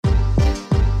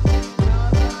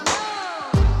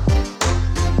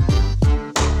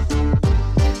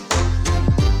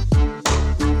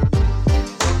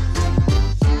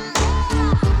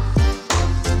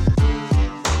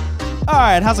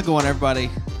right, how's it going, everybody?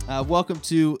 Welcome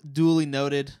to Duly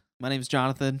Noted. My name is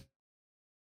Jonathan.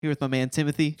 Here with my man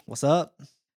Timothy. What's up?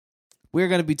 We're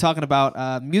going to be talking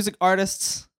about music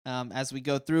artists. As we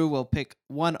go through, we'll pick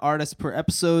one artist per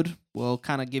episode. We'll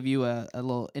kind of give you a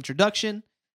little introduction.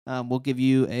 We'll give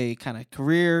you a kind of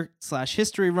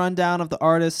career/history rundown of the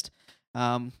artist.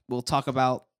 We'll talk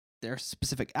about their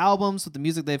specific albums with the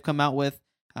music they've come out with.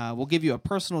 We'll give you a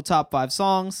personal top 5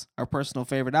 songs, our personal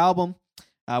favorite album.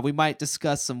 We might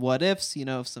discuss some what ifs,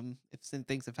 if some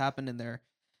things have happened in their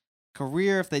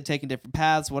career, if they've taken different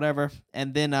paths, whatever.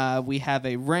 And then we have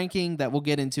a ranking that we'll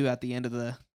get into at the end of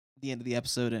the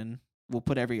episode, and we'll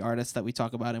put every artist that we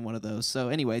talk about in one of those. So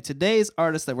anyway, today's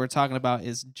artist that we're talking about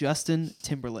is Justin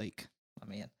Timberlake. Oh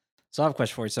man. So I have a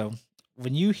question for you. So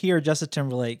when you hear Justin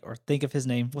Timberlake or think of his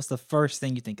name, what's the first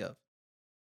thing you think of?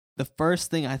 The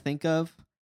first thing I think of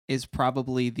is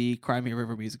probably the Cry Me a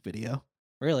River music video.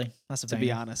 Really? That's a to banger.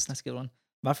 be honest. That's a good one.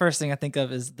 My first thing I think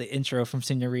of is the intro from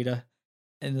Senorita.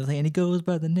 And he goes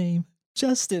by the name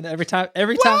Justin every time. Woo,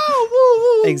 woo,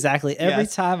 woo. Exactly. Every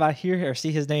Yes. time I hear or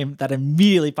see his name, that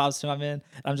immediately pops to my mind.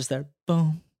 I'm just there.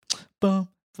 Boom, boom,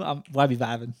 boom. I'd be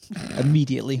vibing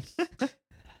immediately.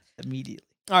 Immediately.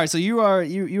 All right, so you are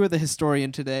the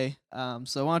historian today.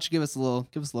 So why don't you give us a little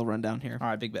rundown here? All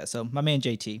right, big bet. So my man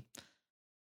JT.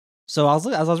 So as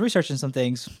I was researching some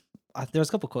things, there was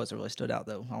a couple quotes that really stood out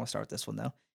though. I want to start with this one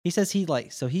though. He says he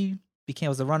was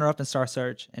the runner-up in Star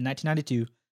Search in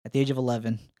 1992 at the age of 11,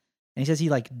 and he says he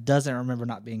doesn't remember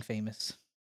not being famous.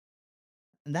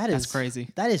 And That's crazy.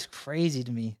 That is crazy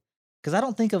to me because I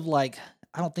don't think of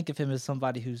him as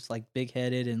somebody who's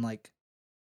big-headed and I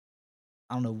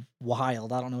don't know,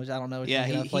 wild. I don't know. What Yeah,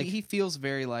 you're thinking of. he feels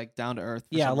very down to earth.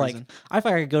 Yeah, some reason. I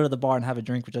feel like I could go to the bar and have a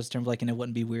drink with Justin Timberlake and it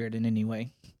wouldn't be weird in any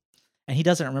way. And he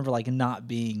doesn't remember not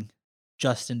being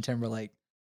Justin Timberlake.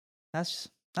 That's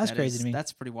crazy to me.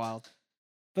 That's pretty wild.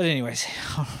 But anyways,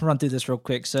 I'll run through this real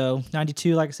quick. So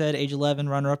 92, like I said, age 11,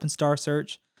 runner-up in Star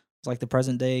Search. It's like the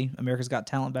present day America's Got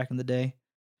Talent back in the day.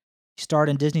 He starred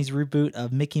in Disney's reboot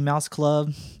of Mickey Mouse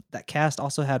Club. That cast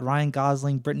also had Ryan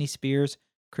Gosling, Britney Spears,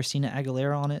 Christina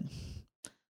Aguilera on it.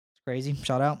 It's crazy.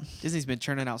 Shout out. Disney's been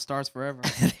churning out stars forever.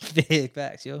 Big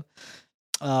facts, yo.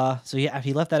 So yeah,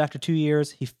 he left that after 2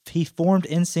 years. He formed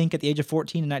NSYNC at the age of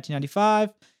 14 in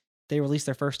 1995. They released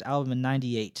their first album in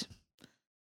 98.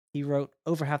 He wrote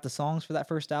over half the songs for that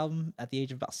first album at the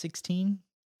age of about 16.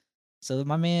 So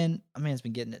my man's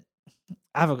been getting it.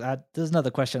 There's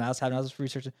another question I was having. I was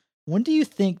researching. When do you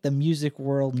think the music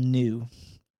world knew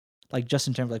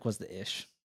Justin Timberlake was the ish?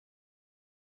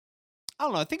 I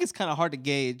don't know. I think it's kind of hard to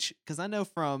gauge because I know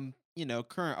from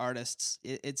current artists,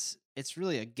 it's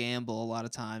really a gamble a lot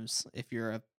of times. If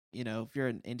you're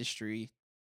an industry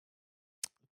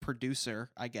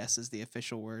producer, I guess is the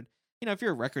official word. If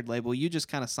you're a record label, you just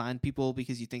kind of sign people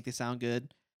because you think they sound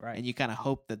good, Right. and you kind of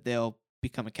hope that they'll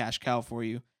become a cash cow for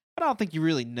you. But I don't think you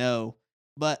really know.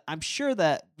 But I'm sure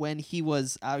that when he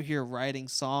was out here writing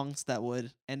songs that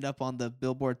would end up on the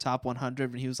Billboard Top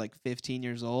 100 when he was 15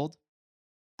 years old,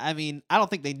 I mean, I don't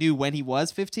think they knew when he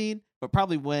was 15, but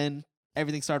probably when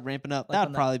everything started ramping up, that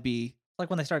would probably be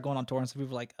when they start going on tour and some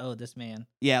people are like, oh, this man.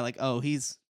 Yeah,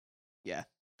 he's yeah.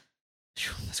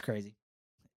 Phew, that's crazy.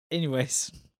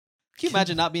 Anyways. Can you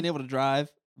imagine not being able to drive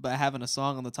but having a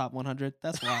song on the top 100?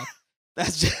 That's wild.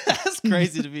 That's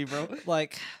crazy to me, bro.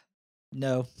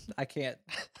 No, I can't.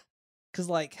 Because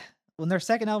when their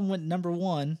second album went number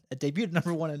 1, it debuted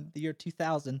number 1 in the year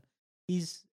 2000.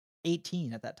 He's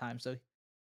 18 at that time, so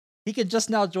he could just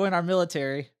now join our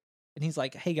military. And he's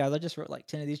like, "Hey guys, I just wrote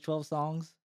 10 of these 12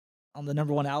 songs on the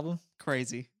number 1 album."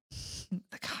 Crazy.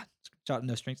 God,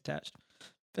 no strings attached.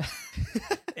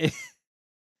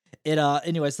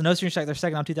 Anyways, the No Strings Attached, their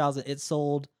second album, 2000, it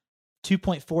sold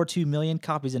 2.42 million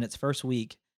copies in its first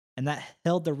week, and that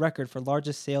held the record for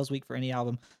largest sales week for any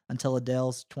album until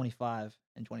Adele's 25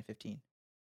 in 2015.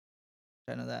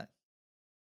 I know that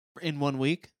in 1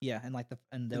 week. Yeah, and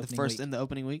in the opening first week. in the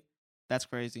opening week. That's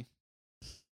crazy.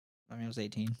 I mean, it was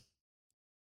 18.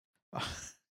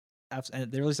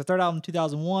 And they released the third album in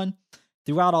 2001.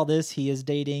 Throughout all this, he is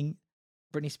dating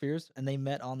Britney Spears, and they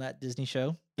met on that Disney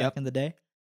show back in the day.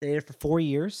 They dated for 4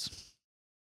 years.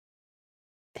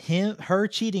 Her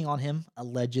cheating on him,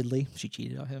 allegedly, she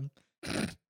cheated on him,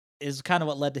 is kind of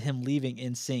what led to him leaving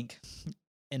NSYNC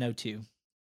in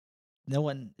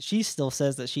 2002. She still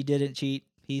says that she didn't cheat.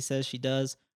 He says she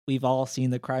does. We've all seen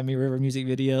the Cry Me a River music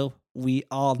video. We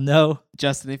all know.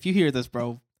 Justin, if you hear this,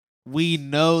 bro, we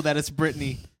know that it's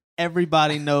Britney.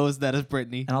 Everybody knows that it's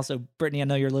Britney. And also, Britney, I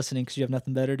know you're listening because you have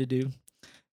nothing better to do.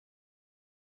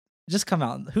 Just come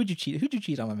out. Who'd you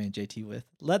cheat on my man JT with?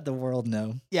 Let the world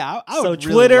know. Yeah, I So would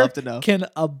really Twitter love to know. can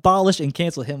abolish and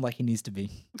cancel him like he needs to be.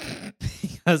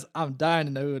 Because I'm dying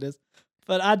to know who it is.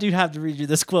 But I do have to read you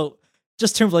this quote.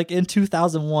 Just Timberlake in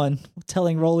 2001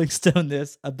 telling Rolling Stone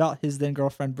this about his then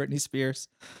girlfriend Britney Spears.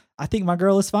 I think my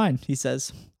girl is fine, he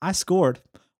says. I scored.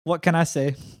 What can I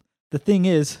say? The thing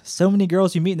is, so many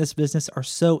girls you meet in this business are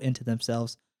so into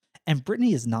themselves. And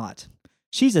Britney is not.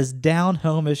 She's as down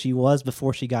home as she was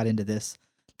before she got into this.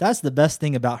 That's the best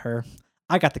thing about her.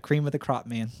 I got the cream of the crop,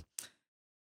 man.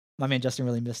 My man Justin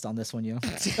really missed on this one, yo.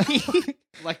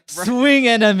 Like, Swing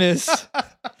and a miss.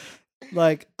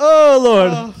 Like, oh,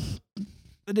 Lord. Oh.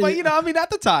 But you know, I mean, at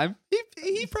the time,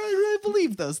 he probably really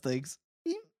believed those things.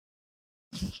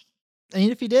 And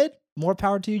if he did, more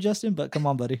power to you, Justin. But come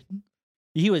on, buddy.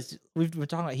 We've been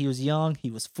talking about he was young,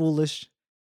 he was foolish,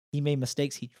 he made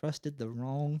mistakes, he trusted the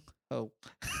wrong hope.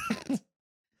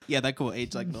 Yeah, that cool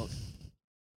age like milk.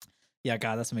 Yeah,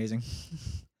 God, that's amazing.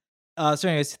 So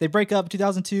anyways, they break up in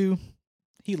 2002.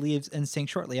 He leaves NSYNC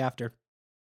shortly after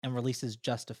and releases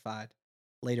Justified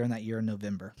later in that year in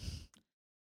November.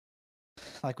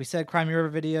 Like we said, Cry Me a River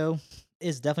video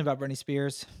is definitely about Britney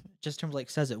Spears. Justin Timberlake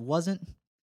says it wasn't.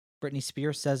 Britney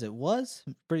Spears says it was.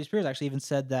 Britney Spears actually even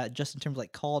said that Justin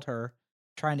Timberlake called her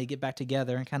trying to get back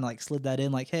together and kind of like slid that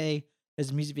in like, hey,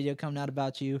 there's a music video coming out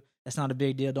about you. It's not a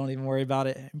big deal. Don't even worry about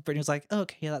it. And Britney was like, oh,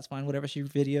 okay, yeah, that's fine. Whatever, it's your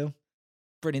video.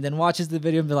 Britney then watches the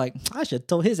video and be like, I should have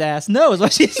told his ass no, is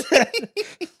what she said.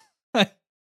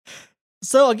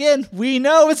 So again, we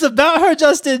know it's about her,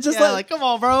 Justin. Just like, come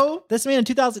on, bro. This man in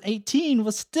 2018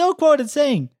 was still quoted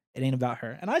saying it ain't about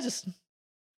her. And I just,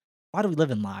 why do we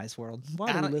live in lies, world?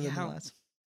 Why do we live in lies?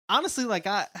 Honestly, like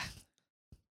I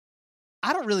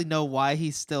don't really know why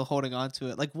he's still holding on to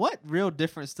it. Like, what real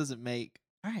difference does it make?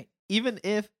 All right, Even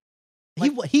if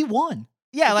he won.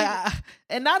 Yeah, like,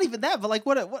 and not even that, but like,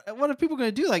 what are people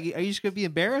gonna do? Like, are you just gonna be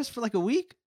embarrassed for like a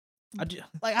week?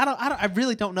 I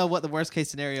really don't know what the worst case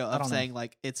scenario of saying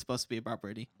like it's supposed to be about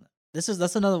Britney. That's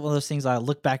another one of those things I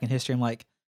look back in history. I'm like,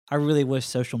 I really wish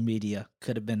social media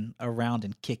could have been around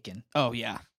and kicking. Oh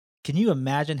yeah. Can you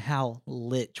imagine how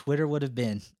lit Twitter would have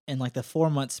been in like the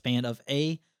 4-month span of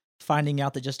A, finding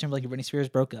out that Justin Timberlake and Britney Spears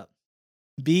broke up,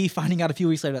 B, finding out a few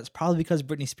weeks later that's probably because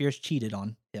Britney Spears cheated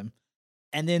on him,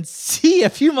 and then C, a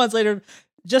few months later,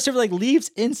 Justin Timberlake leaves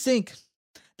NSYNC.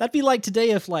 That'd be like today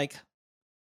if like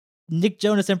Nick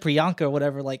Jonas and Priyanka or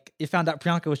whatever, like you found out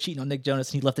Priyanka was cheating on Nick Jonas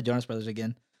and he left the Jonas Brothers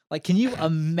again. Like, can you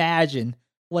imagine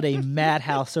what a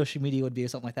madhouse social media would be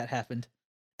if something like that happened?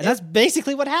 And that's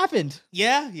basically what happened.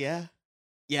 Yeah.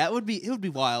 It would be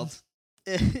wild.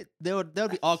 there would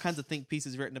be all kinds of think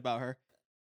pieces written about her.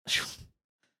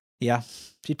 Yeah,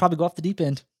 she'd probably go off the deep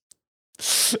end.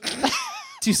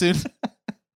 Too soon.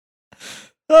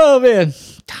 Oh man,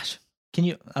 gosh, can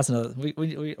you? That's another.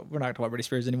 We're not talking about Britney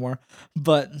Spears anymore.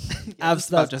 But That's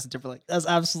about Justin Timberlake. That's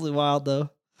absolutely wild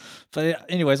though. But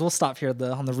anyways, we'll stop here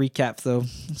on the recap though.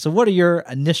 So, what are your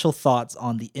initial thoughts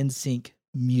on the NSYNC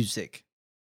music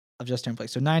of Justin Timberlake?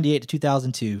 So 98 to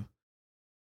 2002.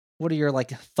 What are your like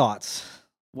thoughts?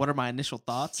 What are my initial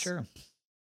thoughts? Sure.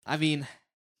 I mean,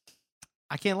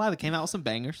 I can't lie. They came out with some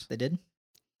bangers. They did.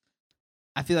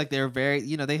 I feel like they were very,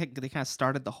 they kind of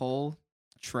started the whole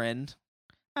trend.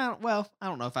 I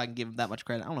don't know if I can give them that much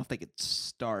credit. I don't know if they could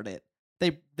start it.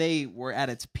 They were at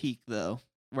its peak though.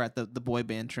 We're at the boy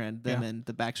band trend, them and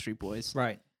the Backstreet Boys.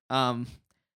 Right.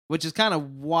 Which is kind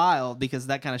of wild because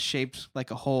that kind of shaped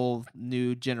like a whole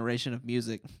new generation of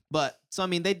music. But so I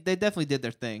mean, they definitely did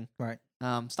their thing. Right.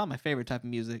 It's not my favorite type of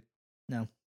music. No.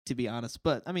 To be honest,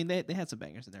 but I mean, they had some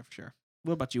bangers in there for sure.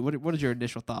 What about you? What is your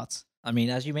initial thoughts? I mean,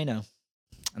 as you may know,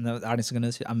 and the audience is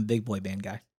gonna see, I'm a big boy band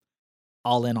guy.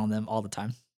 All in on them all the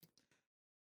time.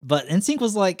 But NSYNC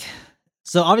was like,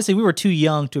 so obviously we were too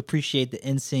young to appreciate the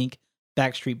NSYNC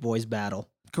Backstreet Boys battle.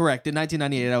 Correct. In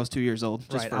 1998, I was 2 years old.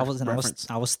 Just right. for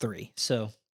I was 3. So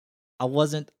I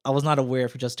was not aware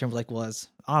of who Justin Timberlake was,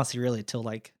 honestly, really, until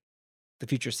like the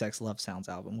Future Sex Love Sounds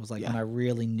album was like when I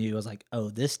really knew. I was like, oh,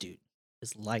 this dude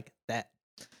is like that.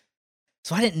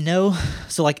 So I didn't know.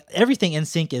 So like everything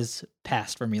NSYNC is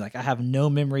past for me. Like I have no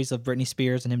memories of Britney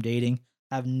Spears and him dating.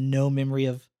 I have no memory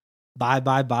of Bye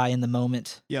Bye Bye in the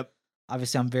moment. Yep.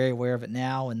 Obviously, I'm very aware of it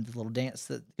now and the little dance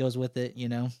that goes with it,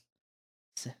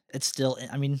 It's still,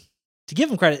 I mean, to give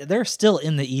them credit, they're still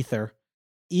in the ether,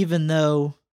 even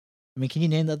though, I mean, can you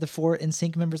name the other 4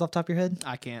 NSYNC members off the top of your head?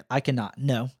 I can't. I cannot,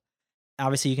 no.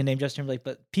 Obviously, you can name Justin Timberlake,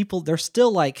 but people, they're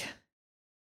still like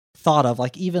thought of,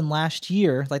 like even last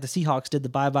year, like the Seahawks did the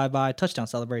Bye Bye Bye touchdown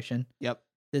celebration. Yep.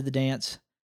 Did the dance.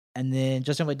 And then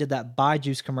Justin Timberlake did that Bye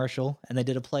Juice commercial, and they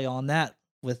did a play on that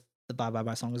with the Bye Bye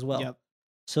Bye song as well. Yep.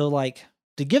 So like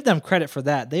to give them credit for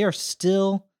that, they are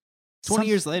still 20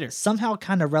 years later. somehow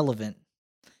kind of relevant,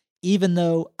 even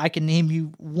though I can name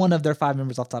you one of their 5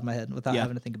 members off the top of my head without Yeah.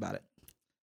 having to think about it.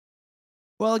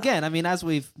 Well, again, I mean, as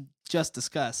we've just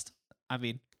discussed, I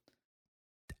mean,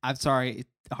 I'm sorry,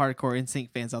 hardcore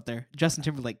NSYNC fans out there. Justin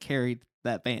Timberlake carried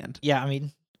that band. Yeah, I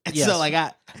mean, And yes. so like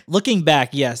looking back,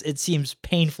 yes, it seems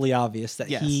painfully obvious that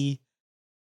Yes. he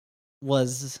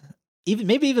was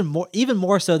even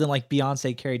more so than like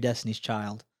Beyonce carried Destiny's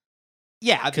Child.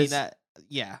 yeah, I mean 'Cause- that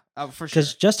yeah, for sure.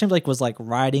 Because Justin Timberlake was like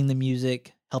writing the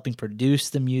music, helping produce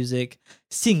the music,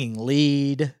 singing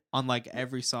lead. On like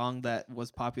every song that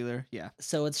was popular. Yeah.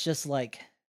 So it's just like,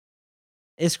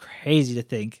 it's crazy to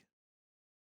think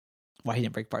why he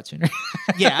didn't break apart sooner.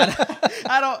 Yeah,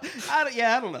 I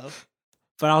don't know.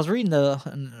 But I was reading as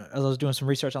I was doing some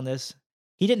research on this,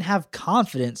 he didn't have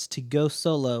confidence to go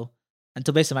solo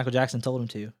until basically Michael Jackson told him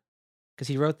to. Because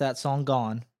he wrote that song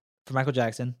Gone for Michael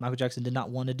Jackson. Michael Jackson did not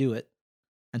want to do it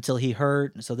until he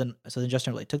heard. So then Justin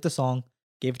Timberlake took the song,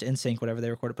 gave it to NSYNC, whatever they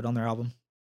recorded, put on their album.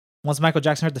 Once Michael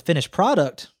Jackson heard the finished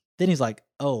product, then he's like,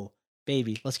 oh,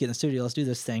 baby, let's get in the studio, let's do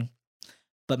this thing.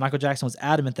 But Michael Jackson was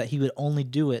adamant that he would only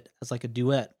do it as like a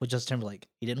duet with Justin Timberlake.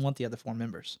 He didn't want the other 4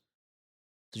 members.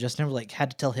 So Justin Timberlake had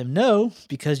to tell him no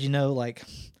because, like,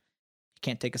 you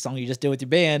can't take a song you just did with your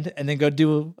band and then go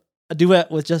do a duet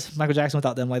with just Michael Jackson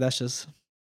without them. Like, that's just,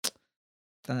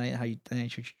 that ain't how you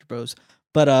treat your bros.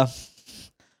 But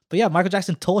yeah, Michael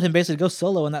Jackson told him basically to go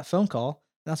solo in that phone call.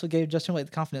 And that's what gave Justin Timberlake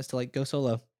the confidence to like go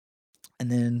solo.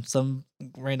 And then some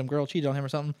random girl cheated on him or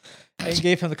something and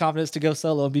gave him the confidence to go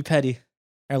solo and be petty.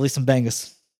 Or at least some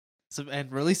bangers. So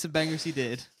and release some bangers he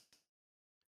did.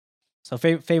 So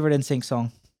favorite NSYNC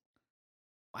song?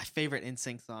 My favorite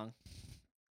NSYNC song.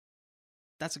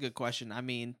 That's a good question. I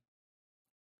mean,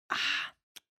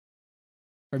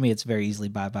 For me, it's very easily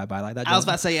Bye Bye Bye. Like that. I was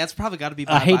about to say, yeah, it's probably got to be.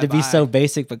 I hate Bye to be Bye. so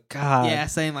basic, but God, Yeah,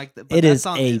 same. Like, but it that is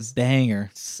song a is banger.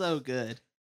 so good.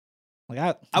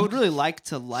 Like I would really like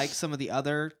some of the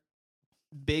other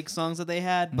big songs that they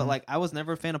had, but Mhm. like I was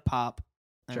never a fan of pop.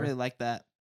 I Sure. really like that.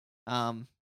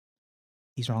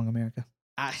 He's wrong, America.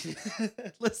 I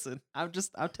listen. I'm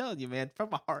telling you, man, from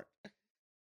my heart.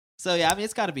 So yeah, I mean,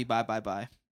 it's got to be Bye Bye Bye.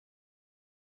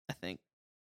 I think.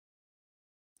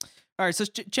 All right, so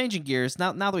changing gears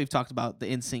now. Now that we've talked about the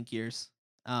NSYNC years,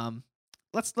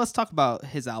 let's talk about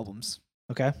his albums.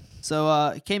 Okay. So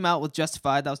it came out with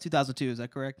Justified. That was 2002. Is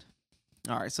that correct?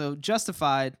 All right. So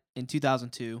Justified in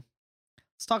 2002.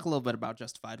 Let's talk a little bit about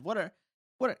Justified. What are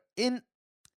in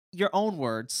your own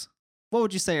words? What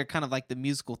would you say are kind of like the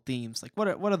musical themes? Like what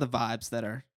are the vibes that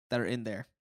are in there?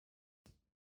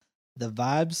 The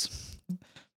vibes.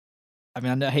 I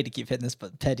mean, I hate to keep hitting this,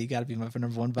 but Petty got to be my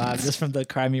number one vibe, just from the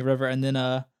Cry Me River. And then,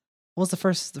 what was the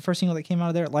first single that came out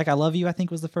of there? Like I Love You, I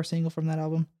think was the first single from that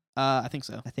album. I think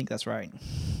so. I think that's right.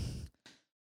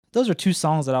 Those are 2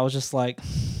 songs that I was just like,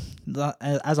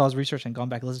 as I was researching, going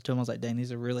back and listening to them, I was like, dang,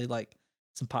 these are really like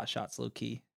some pot shots, low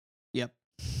key. Yep.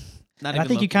 And I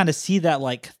think you kind of see that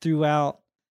like throughout,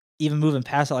 even moving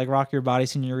past it, like Rock Your Body,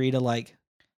 Senorita, like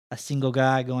a single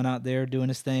guy going out there doing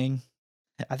his thing.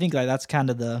 I think like that's kind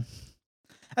of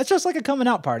that's just like a coming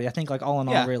out party. I think like all in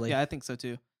all, really. Yeah, I think so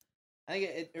too. I think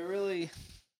it really,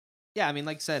 yeah. I mean,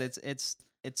 like you said, it's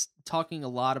talking a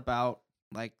lot about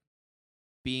like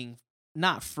being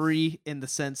not free in the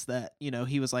sense that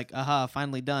he was like, aha,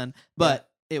 finally done, but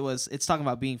it's talking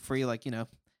about being free, like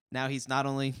now he's not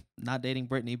only not dating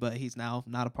Britney, but he's now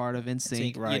not a part of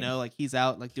NSYNC. Right. Like he's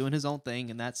out like doing his own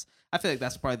thing, and I feel like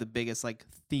that's probably the biggest like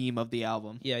theme of the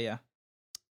album. Yeah.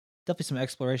 Definitely some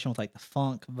exploration with like the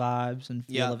funk vibes and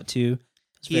feel Yeah. of it too.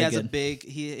 He has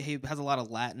he has a lot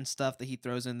of Latin stuff that he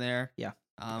throws in there. Yeah.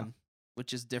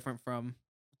 Which is different from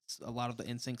a lot of the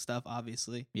NSYNC stuff,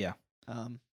 obviously. Yeah.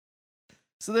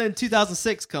 So then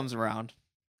 2006 comes around,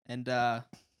 and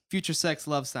Future Sex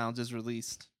Love Sounds is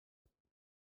released.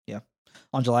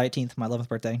 On July 18th, my 11th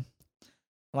birthday.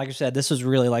 Like I said, this was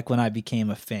really like when I became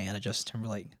a fan of Justin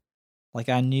Timberlake. Like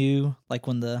I knew, like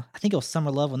when I think it was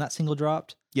Summer Love when that single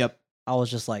dropped. Yep. I was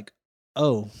just like,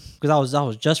 oh, because I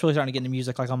was just really starting to get into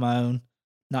music like on my own,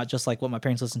 not just like what my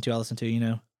parents listened to. I listened to,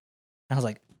 And I was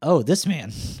like, oh, this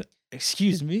man.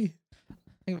 Excuse me,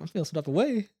 I feel some type of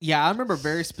way. Yeah, I remember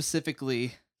very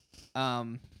specifically,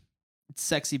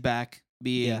 "Sexy Back"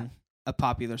 being a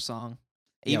popular song,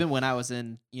 even when I was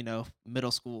in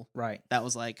middle school. Right. That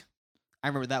was like, I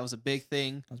remember that was a big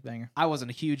thing. That was a banger. I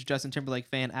wasn't a huge Justin Timberlake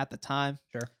fan at the time.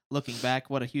 Sure. Looking back,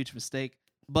 what a huge mistake.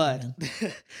 But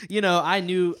I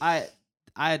knew I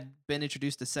had been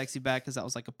introduced to "Sexy Back" because that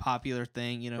was like a popular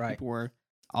thing. Right. People were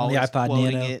On the always iPod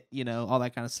quoting Nano. it, all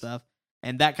that kind of stuff.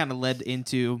 And that kind of led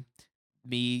into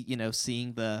me,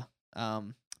 seeing the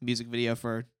music video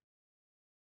for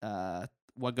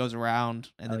What Goes Around,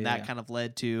 and Oh, then yeah, that yeah. kind of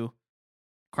led to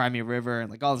Cry Me a River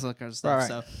and like all this other kind of stuff.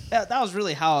 Right. So that was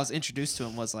really how I was introduced to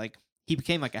him. Was like he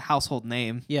became like a household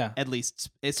name, Yeah. at least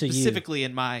To you. specifically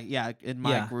in my Yeah.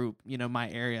 group, my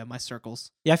area, my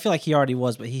circles. Yeah, I feel like he already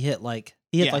was, but he hit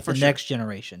Yeah, like for the sure. next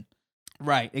generation.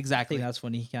 Right, I exactly. think that's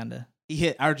when he kind of He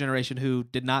hit our generation who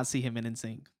did not see him in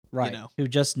NSYNC, right. Who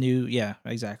just knew, yeah,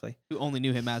 exactly. who only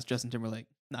knew him as Justin Timberlake,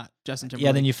 not Justin Timberlake.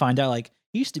 Yeah, then you find out like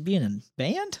he used to be in a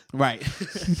band. right.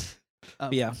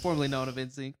 Yeah. Formerly known of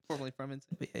NSYNC, formerly from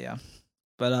NSYNC. But yeah.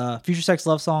 But Future Sex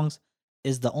Love Songs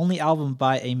is the only album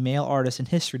by a male artist in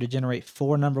history to generate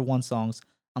 4 #1 songs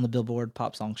on the Billboard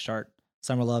Pop Songs chart: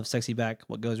 "Summer Love," "Sexy Back,"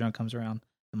 "What Goes Around Comes Around,"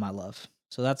 and "My Love."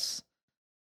 So that's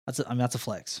a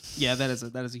flex. Yeah, that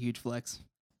is a huge flex.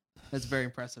 That's very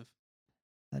impressive.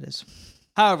 That is.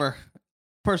 However,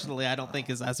 personally, I don't think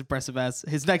is as impressive as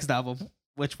his next album,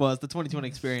 which was the 2020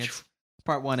 Experience,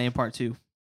 Part 1 and Part 2.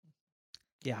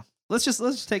 Yeah. Let's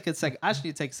just take a second. I just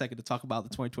need to take a second to talk about the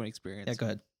 2020 Experience. Yeah, go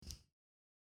ahead.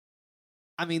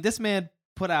 I mean, this man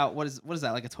put out what is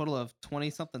that, like a total of 20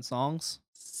 something songs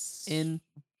in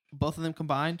both of them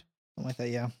combined? Something like that,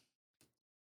 yeah.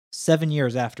 7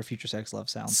 years after Future Sex Love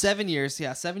Sounds. 7 years,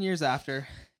 yeah, 7 years after,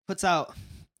 puts out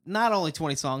not only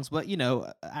 20 songs, but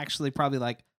actually probably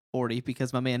like 40,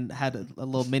 because my man had a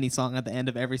little mini song at the end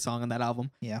of every song on that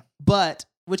album. Yeah. But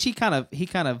which he kind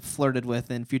of flirted with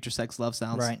in Future Sex Love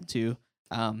Sounds Right. too.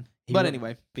 He But re-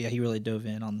 anyway, But yeah, he really dove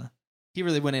in on the. he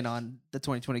really went in on the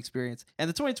 2020 Experience. And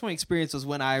the 2020 Experience was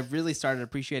when I really started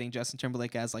appreciating Justin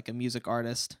Timberlake as like a music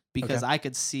artist, because I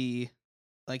could see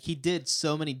like he did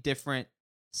so many different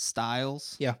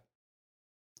styles. Yeah.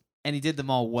 And he did them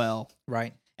all well.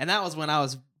 Right. And that was when I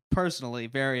was personally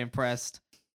very impressed,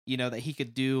 that he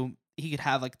could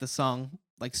have like the song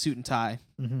like Suit and Tie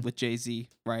Mhm. with Jay-Z,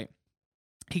 right?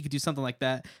 He could do something like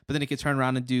that, but then he could turn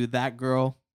around and do That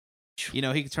Girl. He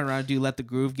could turn around and do Let the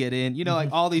Groove Get In. Like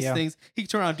Mhm. all these Yeah. things. He could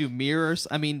turn around and do Mirrors.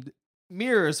 I mean,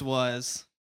 Mirrors was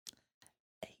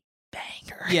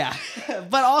Banger. yeah,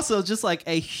 but also just like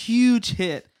a huge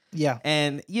hit. Yeah.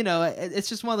 And it's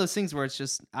just one of those things where it's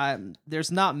just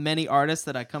there's not many artists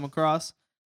that I come across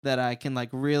that I can like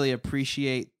really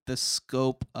appreciate the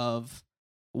scope of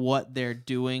what they're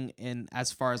doing in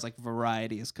as far as like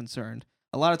variety is concerned.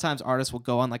 A lot of times artists will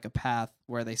go on like a path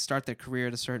where they start their career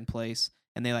at a certain place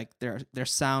and they like their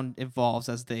sound evolves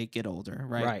as they get older,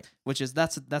 right? Right. Which is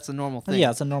that's a normal thing.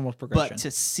 Yeah, it's a normal progression. But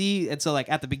to see, and so like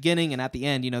at the beginning and at the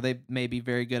end, they may be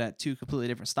very good at two completely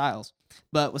different styles.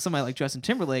 But with somebody like Justin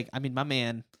Timberlake, I mean, my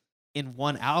man, in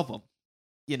one album,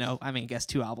 I guess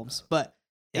 2 albums, but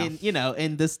Yeah.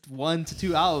 in this 1 to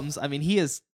 2 albums, I mean, he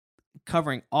is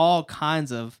covering all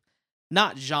kinds of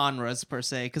not genres per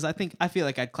se, because I feel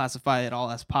like I'd classify it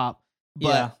all as pop.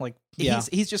 But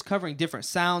he's just covering different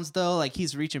sounds though. Like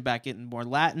he's reaching back into more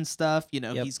Latin stuff.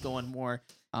 Yep. He's going more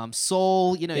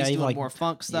soul. He's even doing like- more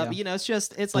funk stuff. yeah.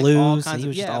 It's like all Blues, kinds he of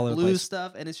was just all over the blues place.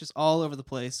 stuff, and it's just all over the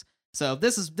place. So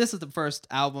this is the first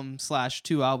album /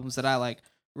 2 albums that I like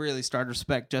really started to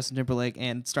respect Justin Timberlake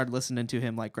and started listening to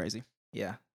him like crazy.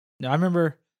 Yeah. No, I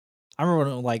remember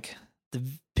when like the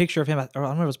picture of him, or I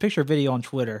remember it was a picture of video on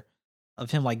Twitter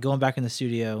of him like going back in the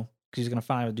studio because he's gonna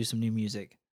finally do some new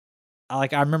music. I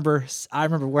remember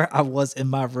where I was in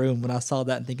my room when I saw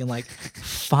that and thinking like,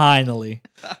 finally,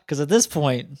 because at this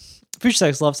point, Future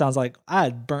Sex Love Sounds like I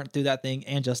had burnt through that thing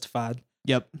and Justified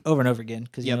Yep. over and over again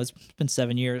because Yep. it's been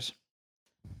 7 years,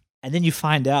 and then you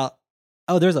find out,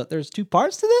 oh, there's 2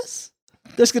 parts to this.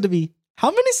 There's gonna be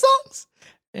how many songs?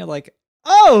 And you're like,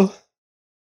 oh.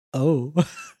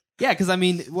 Yeah, because I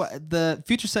mean, the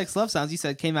Future Sex Love Sounds you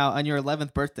said came out on your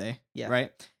 11th birthday, Yeah.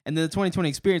 right? And then the 2020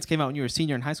 Experience came out when you were a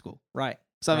senior in high school. Right.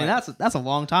 So I mean, Right. that's a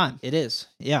long time. It is.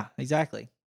 Yeah, exactly.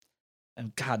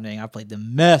 And God dang, I played the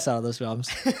mess out of those albums.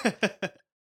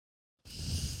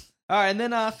 All right, and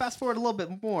then fast forward a little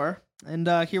bit more, and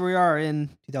here we are in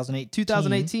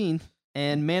 2018,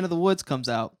 and Man of the Woods comes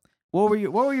out. What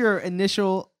were your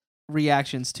initial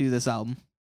reactions to this album?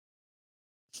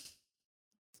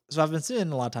 So I've been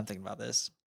spending a lot of time thinking about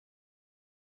this.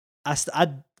 I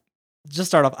just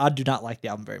start off, I do not like the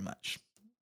album very much.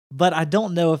 But I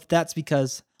don't know if that's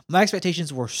because my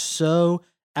expectations were so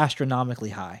astronomically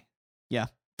high. Yeah.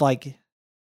 Like,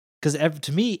 because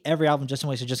to me, every album Justin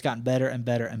Timberlake's has just gotten better and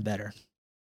better and better.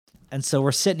 And so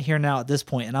we're sitting here now at this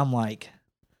point, and I'm like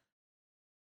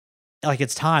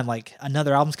it's time. Like,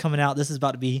 another album's coming out. This is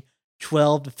about to be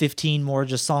 12 to 15 more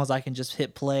just songs I can just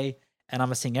hit play and I'm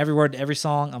gonna sing every word to every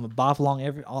song. I'm gonna bop along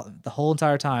the whole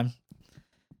entire time.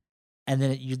 And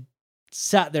then you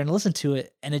sat there and listened to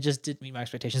it, and it just didn't meet my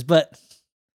expectations. But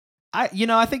I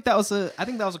think that was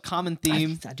a common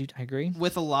theme. I agree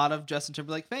with a lot of Justin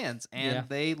Timberlake fans, and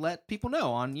they let people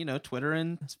know on Twitter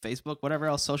and Facebook, whatever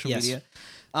else social media.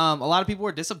 A lot of people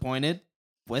were disappointed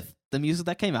with the music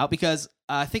that came out because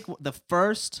I think the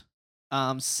first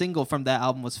single from that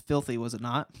album was "Filthy," was it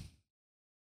not?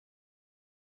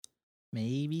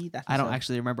 Maybe I don't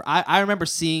actually remember. I remember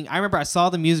I saw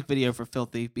the music video for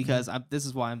 "Filthy" because this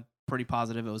is why I'm pretty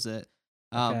positive it was it.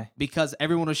 Because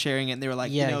everyone was sharing it and they were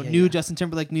like, new Justin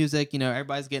Timberlake music,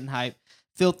 everybody's getting hype.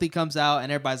 "Filthy" comes out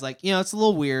and everybody's like, it's a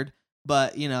little weird,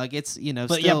 but like it's,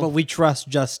 but we trust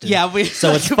Justin. Yeah,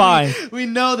 so it's fine. We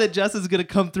know that Justin's going to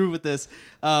come through with this.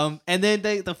 And then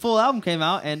the full album came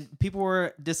out and people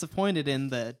were disappointed in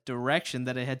the direction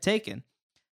that it had taken.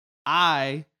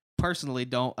 I personally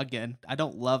I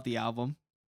don't love the album,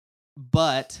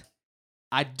 but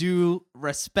I do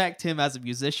respect him as a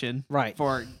musician, right,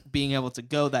 for being able to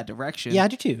go that direction. Yeah, I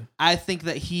do too. I think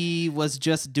that he was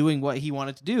just doing what he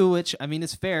wanted to do, which I mean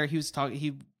is fair. He was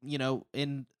talking.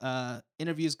 In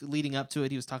interviews leading up to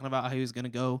it, he was talking about how he was going to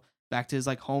go back to his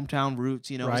like hometown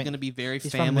roots. It was going to be very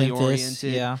family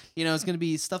oriented. Yeah, it's going to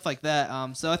be stuff like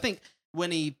that. So I think when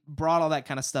he brought all that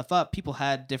kind of stuff up, people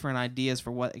had different ideas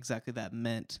for what exactly that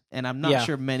meant, and I'm not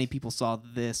sure many people saw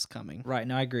this coming. Right.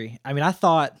 No, I agree. I mean,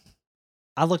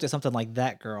 I looked at something like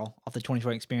That Girl off the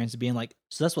 2020 Experience being like,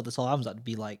 so that's what this whole album's about to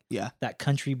be like. Yeah. That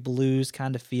country blues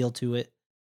kind of feel to it,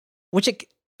 which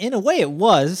in a way it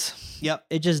was. Yep.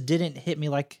 It just didn't hit me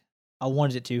like I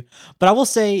wanted it to. But I will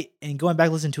say, and going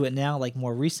back listening to it now, like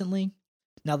more recently,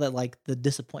 now that like the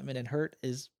disappointment and hurt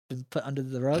is been put under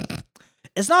the rug,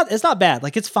 it's not bad.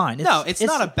 Like it's fine. It's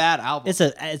not a bad album.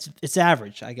 It's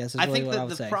average, I guess. I think that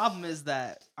the problem is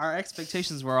that our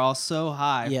expectations were all so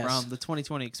high from the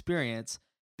 2020 Experience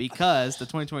because the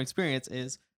 2020 Experience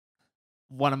is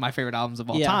one of my favorite albums of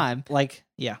all time.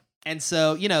 And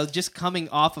so, just coming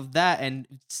off of that and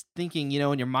thinking,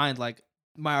 in your mind, like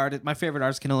my favorite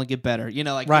artist can only get better, can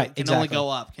only go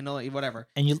up, can only whatever.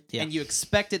 And you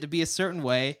expect it to be a certain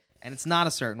way. And it's not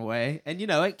a certain way. And,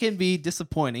 it can be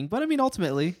disappointing. But, I mean,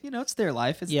 ultimately, it's their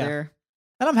life. It's their...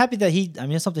 And I'm happy that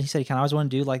it's something he said he kind of always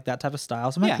wanted to do, like, that type of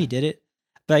style. So I'm happy he did it.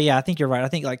 But, yeah, I think you're right. I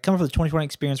think, like, coming from the 2020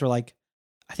 Experience where, like,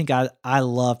 I think I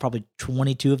love probably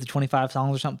 22 of the 25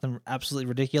 songs or something absolutely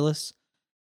ridiculous,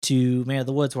 to Man of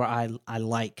the Woods where I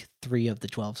like 3 of the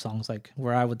 12 songs. Like,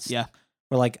 where I would... Yeah.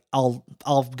 Where, like, I'll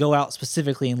go out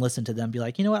specifically and listen to them. Be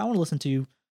like, you know what? I want to listen to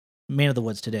Man of the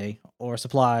Woods today or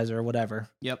Supplies or whatever.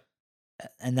 Yep.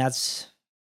 And that's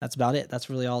about it. That's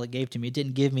really all it gave to me. It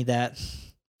didn't give me that.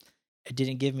 It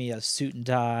didn't give me a Suit and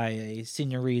Tie, a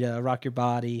Senorita, Rock Your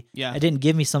Body. Yeah. It didn't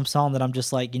give me some song that I'm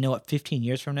just like, 15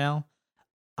 years from now,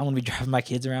 I'm gonna be driving my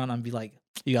kids around. I'm gonna be like,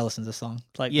 you gotta listen to this song.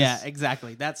 Like,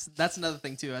 exactly. That's another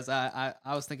thing too. As I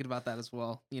was thinking about that as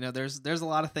well. There's a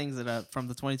lot of things that from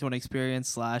the 2020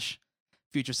 Experience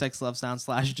 / Future Sex Love Sound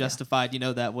 / Justified.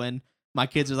 That when my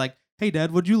kids are like, hey,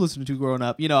 Dad, what'd you listen to growing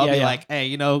up? I'll be like,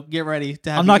 hey, get ready to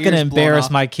have I'm not going to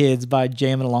embarrass my kids by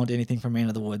jamming along to anything from Man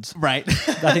of the Woods. Right.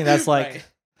 I think that's like right.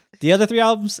 The other 3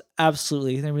 albums,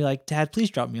 absolutely. They'll be like, Dad, please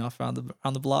drop me off on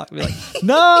the block. I'll be like,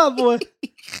 no, boy.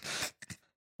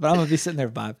 But I'm going to be sitting there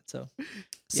vibing.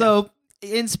 So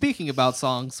in speaking about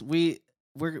songs, we're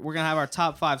going to have our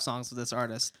top 5 songs with this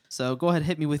artist. So go ahead and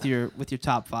hit me with your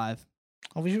top 5.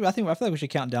 I feel like we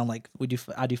should count down like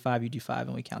I do 5, you do 5,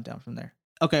 and we count down from there.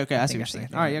 Okay, I see what you're saying.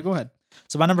 All right, yeah, go ahead.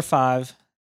 So my number 5,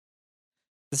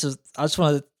 I just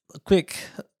want a quick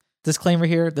disclaimer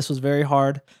here. This was very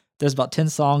hard. There's about 10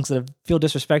 songs that feel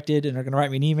disrespected and are going to write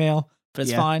me an email, but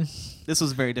it's fine. This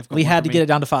was very difficult. We had to get it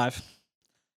down to 5.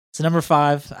 So number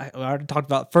 5, I already talked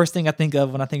about. First thing I think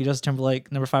of when I think of Justin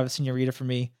Timberlake, number 5 is Senorita for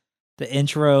me. The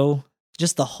intro,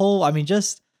 just the whole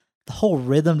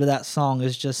rhythm to that song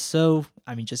is just so,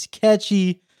 just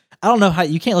catchy. I don't know how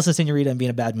you can't listen to Senorita and be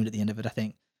in a bad mood at the end of it, I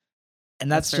think.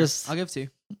 And that's just, I'll give it to you.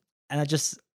 And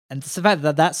the fact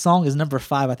that song is number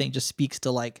 5, I think just speaks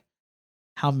to like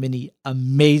how many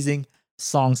amazing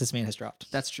songs this man has dropped.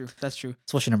 That's true. So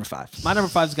what's your number 5? My number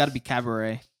 5's got to be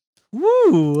Cabaret.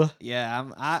 Woo! Yeah,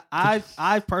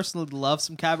 I personally love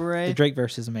some Cabaret. The Drake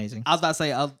verse is amazing. I was about to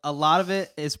say a lot of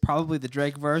it is probably the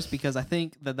Drake verse because I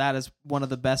think that is one of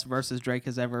the best verses Drake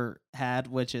has ever had,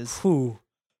 which is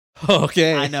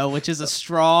okay. I know, which is a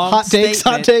strong hot takes.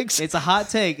 It's a hot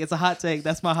take.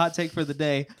 That's my hot take for the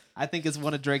day. I think it's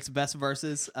one of Drake's best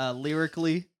verses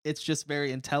lyrically. It's just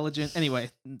very intelligent. Anyway,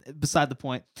 beside the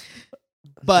point.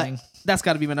 But thing. that's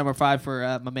got to be my number 5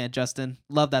 for my man Justin.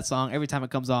 Love that song. Every time it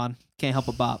comes on, can't help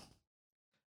but bop.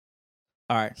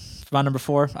 All right, for my number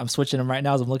 4, I'm switching them right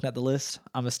now as I'm looking at the list.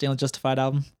 I'm a Stanley Justified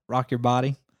album, "Rock Your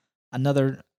Body."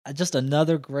 Just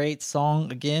another great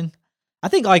song. Again, I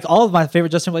think like all of my favorite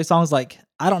Justin Timberlake songs. Like,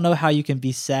 I don't know how you can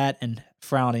be sad and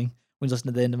frowning when you listen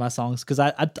to the end of my songs, because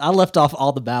I left off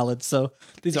all the ballads. So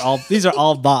these are all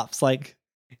bops. Like,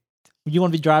 you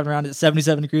want to be driving around at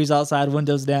 77 degrees outside,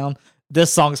 windows down,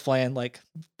 this song's playing. Like,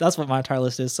 that's what my entire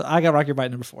list is. So I got "Rock Your Body"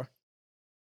 number 4.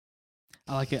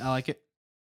 I like it.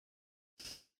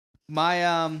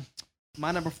 My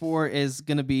number 4 is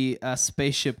gonna be a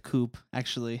Spaceship Coupe.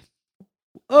 Actually,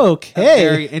 Okay. a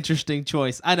very interesting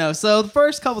choice. I know. So the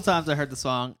first couple times I heard the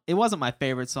song, it wasn't my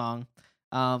favorite song.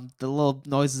 The little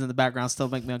noises in the background still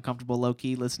make me uncomfortable, low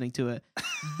key listening to it.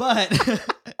 But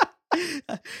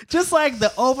just like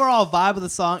the overall vibe of the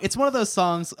song, it's one of those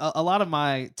songs. A lot of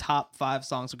my top 5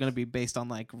 songs are gonna be based on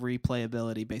like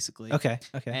replayability, basically. Okay.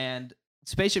 And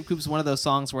Spaceship Coupe is one of those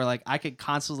songs where like I could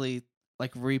constantly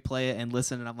like replay it and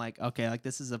listen, and I'm like, okay, like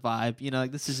this is a vibe,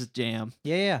 like this is a jam.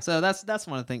 Yeah. So that's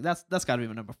one of the things. That's got to be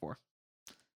my number 4.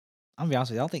 I'm gonna be honest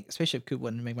with you. I don't think Spaceship Coupe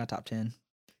wouldn't make my top 10.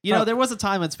 There was a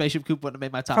time when Spaceship Coupe wouldn't have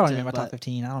made my top Probably 10. made my top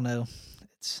 15. I don't know.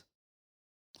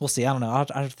 We'll see. I don't know. I'd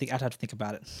have to think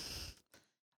about it.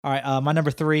 All right. My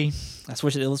number 3. I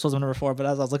switched it. This was my number 4, but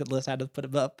as I was looking at the list, I had to put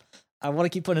it up. I want to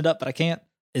keep putting it up, but I can't.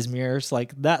 Is Mirrors.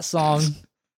 Like, that song.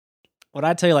 What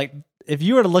I tell you, like, if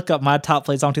you were to look up my top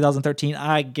played song 2013,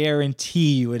 I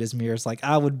guarantee you it is Mirrors. Like,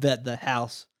 I would bet the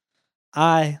house.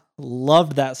 I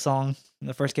loved that song when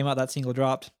it first came out. That single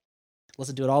dropped.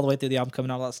 Listened to it all the way through the album coming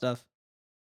out, all that stuff.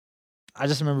 I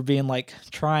just remember being like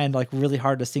trying like really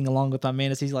hard to sing along with my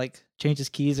man as he's like changes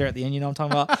keys there at the end. You know what I'm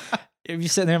talking about? If you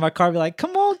sitting there in my car, be like,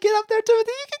 "Come on, get up there,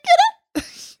 Timothy, you can get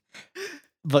it."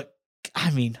 But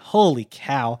I mean, holy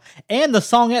cow! And the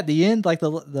song at the end, like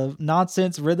the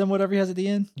nonsense rhythm, whatever he has at the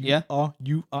end. Yeah.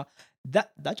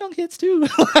 That junk hits too.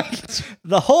 Like,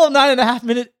 the whole 9.5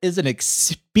 minute is an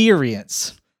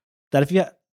experience. That if you,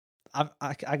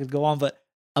 I could go on, but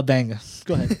a banger.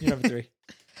 Go ahead, you're number 3.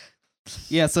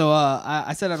 Yeah, so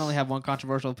I said I'd only have one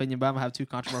controversial opinion, but I'm gonna have 2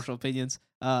 controversial opinions.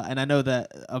 And I know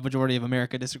that a majority of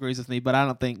America disagrees with me, but I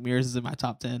don't think Mirrors is in my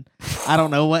top 10. I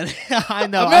don't know what I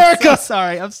know. America!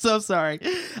 I'm so sorry.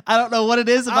 I don't know what it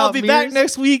is about. I'll be back Mirrors.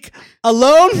 next week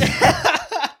alone.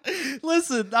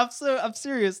 Listen, I'm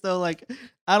serious though. Like,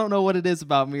 I don't know what it is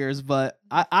about Mirrors, but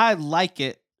I like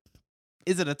it.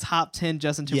 Is it a top 10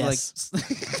 Justin Timberlake?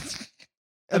 Yes.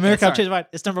 America, I've changed my mind.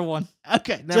 It's number 1.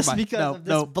 Okay, never Just mind. because of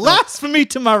this no. blasphemy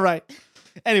to my right.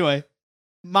 Anyway,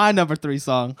 my number 3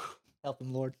 song, Help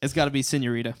him, Lord. it's got to be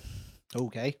Senorita.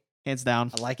 Okay. Hands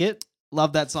down. I like it.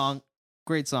 Love that song.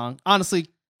 Great song. Honestly,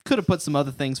 could have put some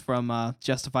other things from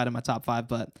Justified in my top 5,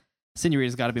 but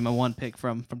Senorita's got to be my one pick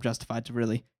from Justified to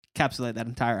really encapsulate that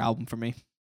entire album for me.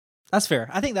 That's fair.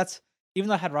 I think that's, even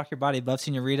though I had Rock Your Body above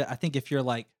Senorita, I think if you're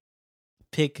like,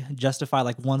 pick Justify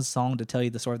like one song to tell you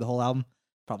the story of the whole album,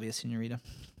 probably a Senorita.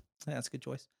 I think that's a good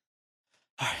choice.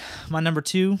 All right. My number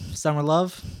 2, Summer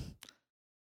Love.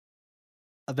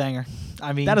 A banger.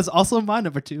 I mean, That is also my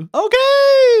number 2.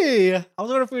 okay. I was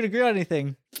wondering if we'd agree on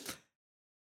anything.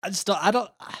 I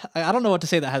don't know what to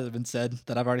say that hasn't been said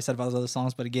that I've already said about those other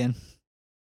songs, but again,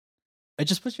 it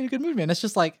just puts you in a good mood, man. It's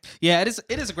just like, Yeah, it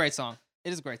is a great song.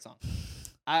 It is a great song.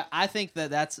 I think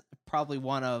that's probably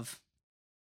one of,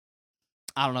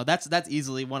 I don't know, that's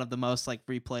easily one of the most like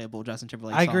replayable Justin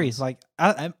Timberlake songs. I agree. It's like,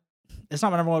 it's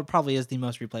not my number 1. It probably is the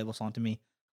most replayable song to me.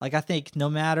 Like, I think no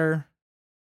matter,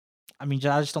 I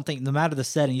just don't think no matter the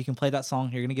setting, you can play that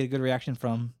song. You're gonna get a good reaction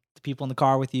from the people in the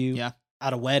car with you. Yeah.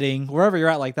 At a wedding, wherever you're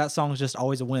at, like that song is just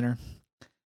always a winner.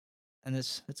 And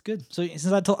it's good. So since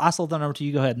I sold that number 2,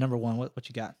 you go ahead. Number 1, what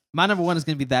you got? My number 1 is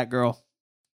going to be That Girl.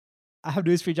 I have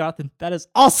news for you, Jonathan. That is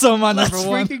also my number 1.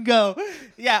 Let's freaking go.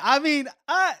 Yeah, I mean,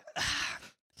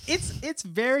 it's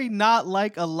very not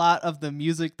like a lot of the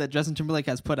music that Justin Timberlake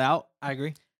has put out, I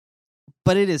agree.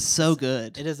 but it is so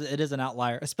good. It is an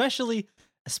outlier, especially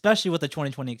with the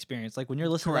 2020 experience. Like when you're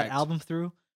listening to Correct. that album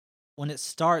through, when it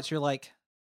starts, you're like,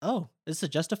 oh, this is a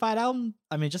Justified album.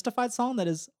 I mean, Justified song that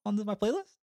is on my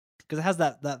playlist, because it has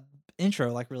that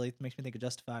intro. Like really makes me think of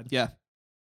Justified. Yeah.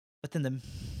 But then the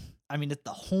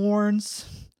horns.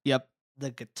 Yep.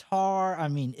 The guitar. I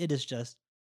mean, it is just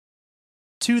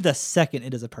to the second.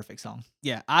 It is a perfect song.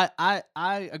 Yeah,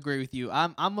 I agree with you.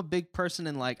 I'm a big person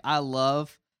in like I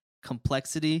love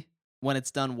complexity when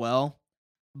it's done well,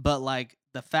 but like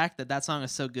the fact that song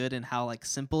is so good and how like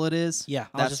simple it is. Yeah,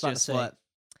 I was that's just about to just say. what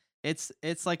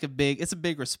it's like a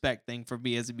big respect thing for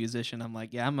me as a musician. I'm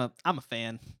like, yeah, I'm a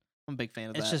fan. I'm a big fan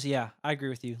of It's that. just I agree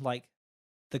with you. Like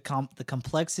the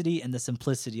complexity and the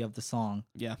simplicity of the song.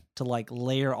 Yeah. To like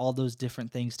layer all those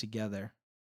different things together,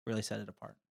 really set it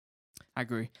apart. I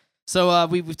agree. So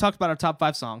we've talked about our top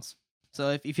 5 songs.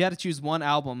 So if you had to choose one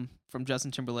album from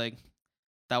Justin Timberlake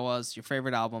that was your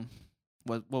favorite album,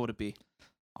 what would it be?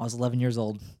 I was 11 years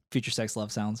old. Future Sex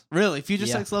Love Sounds. Really? Future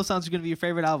Yeah. Sex Love Sounds is going to be your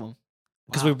favorite album?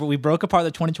 Because Wow. we broke apart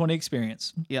the 2020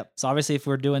 experience. Yep. So obviously, if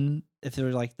there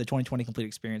was like the 2020 complete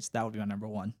experience, that would be my number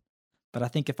one. But I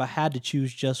think if I had to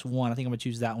choose just one, I think I'm gonna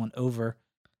choose that one over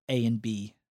A and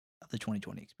B of the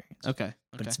 2020 experience. Okay.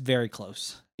 But it's very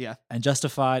close. Yeah. And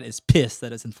Justified is pissed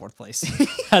that it's in 4th place,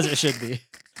 as it should be.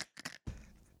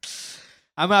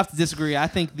 I'm gonna have to disagree. I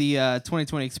think the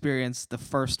 2020 experience, the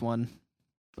first one,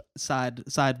 side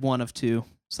 1 of 2,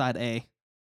 side A,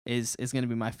 is gonna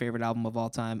be my favorite album of all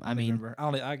time. I mean,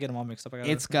 I get them all mixed up.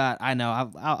 it's got. I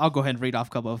know. I'll go ahead and read off a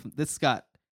couple of them. This has got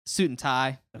Suit and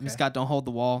Tie. Okay. It's got Don't Hold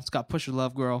the Wall. It's got Push Your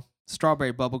Love Girl,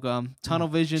 Strawberry Bubblegum, Tunnel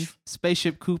Vision,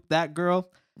 Spaceship Coupe, That Girl,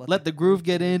 Let the Groove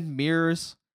Get In,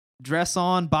 Mirrors, Dress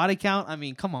On, Body Count. I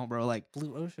mean, come on, bro. Like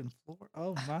Blue Ocean Floor.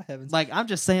 Oh my heavens. Like I'm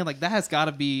just saying, like that has got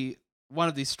to be one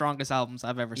of the strongest albums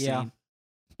I've ever Yeah. seen.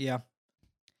 Yeah.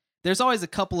 There's always a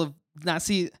couple of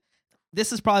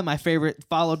this is probably my favorite,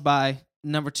 followed by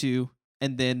number 2,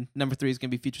 and then number 3 is gonna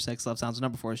be Future Sex Love Sounds.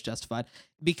 Number 4 is Justified,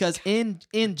 because in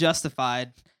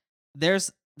Justified,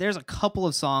 there's a couple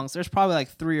of songs. There's probably like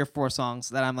 3 or 4 songs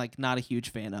that I'm like not a huge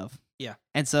fan of. Yeah.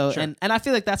 And so Sure. and I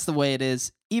feel like that's the way it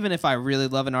is. Even if I really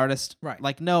love an artist, Right.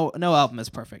 Like no album is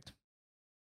perfect,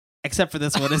 except for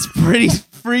this one. It's pretty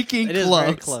freaking It is close.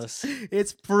 very close.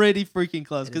 It's pretty freaking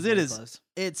close because very it is. close.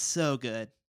 It's so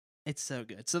good. It's so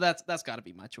good. So that's got to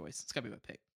be my choice. It's got to be my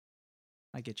pick.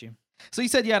 I get you. So you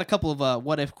said you had a couple of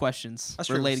what if questions That's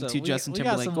true. relating So to we Justin got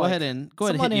Timberlake. some, Go like, ahead and hit me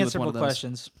with one unanswerable of those.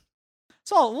 questions.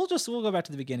 So we'll go back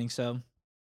to the beginning. So,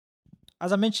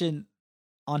 as I mentioned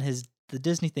on the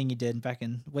Disney thing he did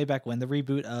way back when, the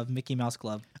reboot of Mickey Mouse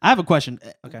Club. I have a question.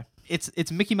 Okay.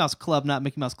 It's Mickey Mouse Club, not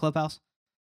Mickey Mouse Clubhouse.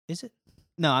 Is it?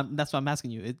 No, that's what I'm asking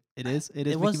you. It is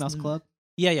Mickey was- Mouse Club.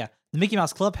 Yeah. The Mickey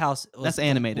Mouse Clubhouse was That's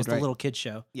animated, was the right? little kid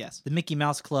show. Yes. The Mickey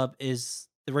Mouse Club is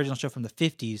the original show from the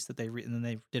 50s that and then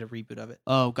they did a reboot of it.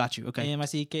 Oh, got you. Okay.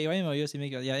 MICKOMO,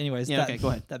 Mickey. Yeah, anyways. Yeah, okay, go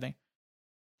ahead. That thing.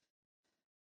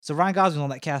 So Ryan Gosling's on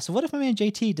that cast. So what if my man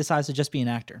JT decides to just be an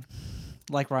actor?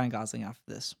 Like Ryan Gosling after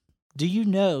this. Do you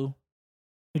know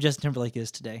who Justin Timberlake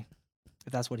is today?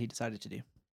 If that's what he decided to do.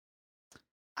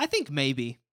 I think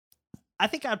maybe. I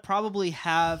think he'd probably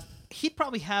have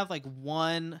like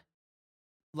one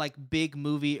like big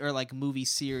movie or like movie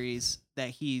series that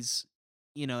he's,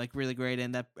 like really great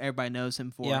in that everybody knows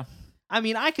him for. Yeah. I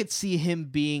mean, I could see him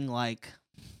being like,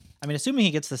 I mean, assuming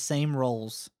he gets the same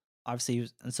roles. Obviously, he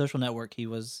was in Social Network. He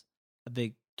was a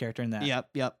big character in that.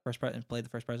 yep. Played the first president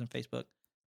of Facebook.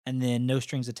 And then No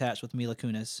Strings Attached with Mila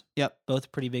Kunis. Yep.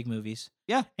 Both pretty big movies.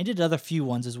 Yeah. And did other few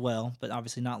ones as well, but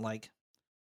obviously not like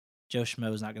Joe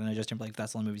Schmo is not going to know Justin Timberlake if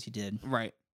that's the only movies he did.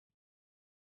 Right.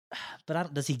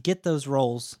 But does he get those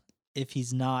roles if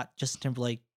he's not Justin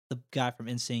Timberlake, the guy from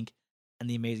NSYNC and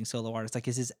the amazing solo artist? Like,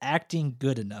 is his acting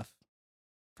good enough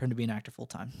for him to be an actor full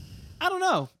time? I don't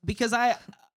know, because I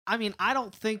mean, I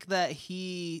don't think that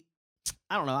I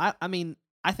don't know. I mean,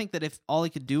 I think that if all he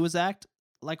could do was act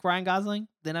like Ryan Gosling,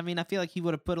 then I mean, I feel like he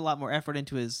would have put a lot more effort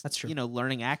into his, That's true.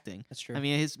 Learning acting. That's true. I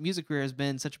mean, his music career has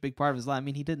been such a big part of his life. I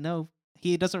mean, he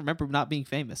doesn't remember not being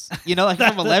famous. Like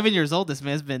from 11 years old, this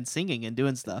man's been singing and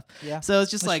doing stuff. yeah. So it's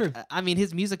just That's like, true. I mean,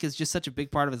 his music is just such a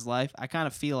big part of his life. I kind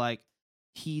of feel like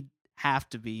he'd have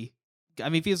to be. I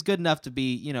mean, if he was good enough to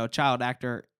be, a child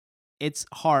actor, it's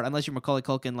hard unless you're Macaulay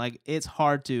Culkin. Like, it's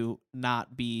hard to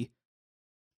not be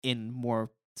in more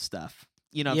stuff.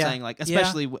 You know what Yeah. I'm saying? Like, Yeah.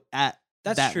 especially at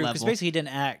That's that true, because level. basically he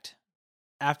didn't act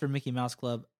after Mickey Mouse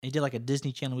Club. He did like a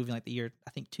Disney Channel movie in like the year,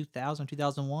 I think 2000,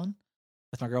 2001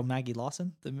 with my girl Maggie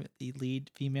Lawson, the lead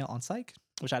female on Psych,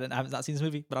 which I have not seen this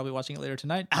movie, but I'll be watching it later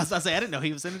tonight. I was about to say, I didn't know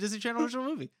he was in a Disney Channel original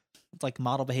movie. It's like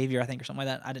Model Behavior, I think, or something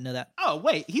like that. I didn't know that. Oh,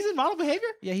 wait, he's in Model Behavior?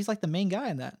 Yeah, he's like the main guy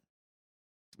in that.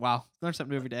 Wow, learn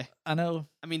something new every day. I know.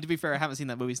 I mean, to be fair, I haven't seen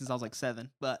that movie since I was like 7,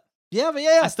 but Yeah, but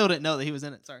yeah. I still didn't know that he was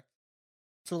in it. Sorry.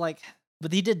 So like,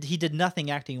 but he did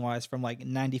nothing acting wise from like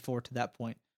 94 to that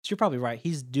point. So you're probably right.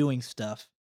 He's doing stuff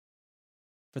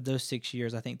for those 6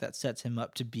 years. I think that sets him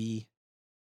up to be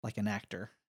like an actor.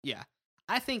 Yeah,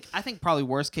 I think probably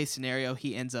worst case scenario,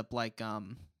 he ends up like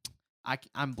I'm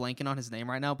blanking on his name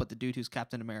right now, but the dude who's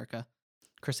Captain America,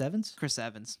 Chris Evans, Chris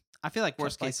Evans. I feel like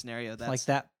worst Like- case scenario, that's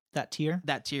like that tier.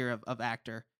 that tier of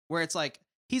actor where it's like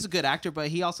he's a good actor, but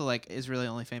he also like is really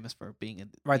only famous for being in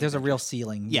Right, the there's a real Avengers.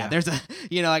 ceiling. Yeah, there's a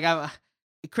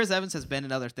like Chris Evans has been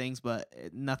in other things, but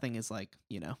nothing is like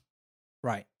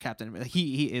Right. Captain America.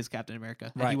 He is Captain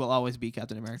America. And he Right. will always be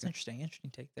Captain That's America. interesting.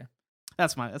 Interesting take there.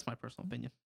 That's my personal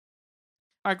opinion.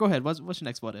 All right, go ahead. What's your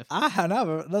next what if? I have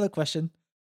another question.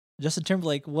 Justin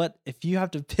Timberlake, what if you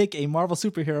have to pick a Marvel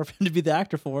superhero for him to be the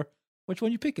actor for? Which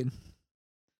one you picking?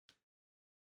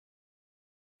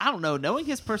 I don't know. Knowing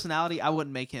his personality, I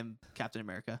wouldn't make him Captain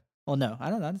America. Well, no, I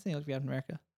don't know. I don't think it would be Captain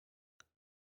America.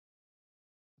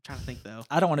 I'm trying to think though.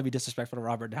 I don't want to be disrespectful to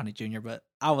Robert Downey Jr., but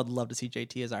I would love to see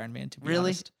JT as Iron Man. To be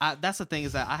Really? honest. That's the thing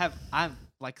is that I'm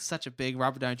like such a big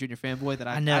Robert Downey Jr. fanboy that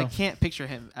I I know. can't picture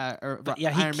him But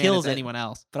yeah, he Iron Man kills as it. anyone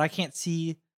else. But I can't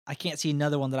see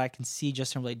another one that I can see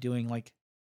Justin Timberlake doing like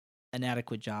an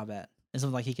adequate job at, and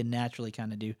something like he can naturally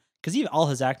kind of do. Because even all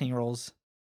his acting roles,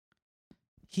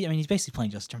 he's basically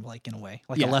playing Justin Timberlake in a way,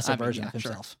 like a Yeah, lesser I mean, version yeah, of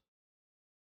sure. himself.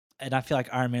 And I feel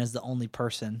like Iron Man is the only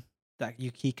person that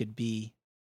he could be.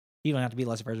 He don't have to be a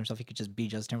lesser version of himself. He could just be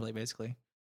Justin Timberlake, basically.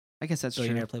 I guess that's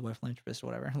Billionaire, true. playboy, philanthropist, or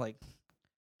whatever. Like,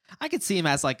 I could see him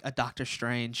as like a Doctor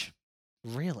Strange.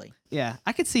 really? Yeah,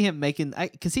 I could see him making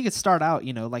because he could start out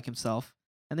like himself,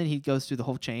 and then he goes through the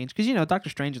whole change. Because Doctor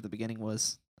Strange at the beginning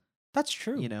was That's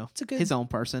true. It's a good. his own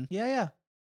person. Yeah.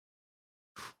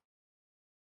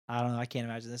 I don't know. I can't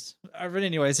imagine this. But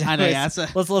anyways, I know. Yeah, it's a-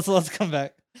 let's come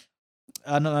back.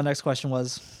 No, the next question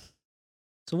was,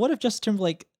 so what if Justin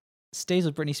Timberlake stays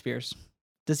with Britney Spears?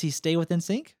 Does he stay with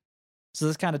NSYNC? So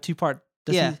this kind of two-part.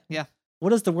 yeah. What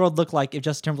does the world look like if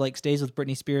Justin Timberlake stays with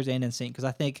Britney Spears and NSYNC? Because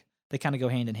I think they kind of go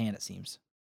hand in hand. It seems.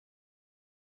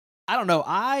 I don't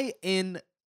know. In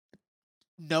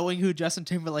knowing who Justin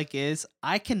Timberlake is,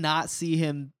 I cannot see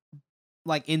him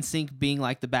like NSYNC being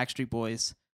like the Backstreet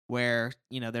Boys, where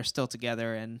they're still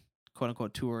together and quote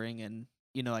unquote touring, and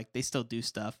like they still do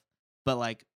stuff, but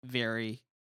like very.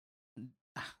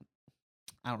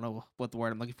 I don't know what the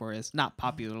word I'm looking for is. Not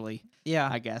popularly, Yeah,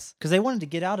 I guess. because they wanted to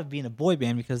get out of being a boy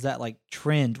band because that like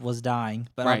trend was dying,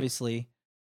 but Right. obviously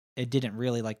it didn't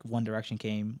really. Like One Direction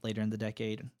came later in the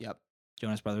decade. Yep.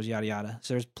 Jonas Brothers, yada yada.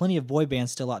 So there's plenty of boy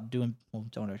bands still out doing One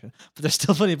Direction, but there's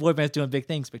still plenty of boy bands doing big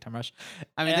things. Big Time Rush.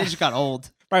 I mean, Yeah. they just got old.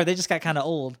 Right, they just got kind of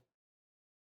old.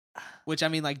 Which I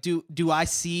mean, like, do I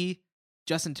see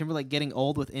Justin Timberlake getting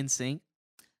old with NSYNC?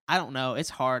 I don't know. It's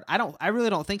hard. I really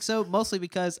don't think so. Mostly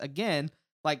because again,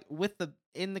 like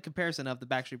in the comparison of the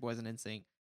Backstreet Boys and NSYNC, I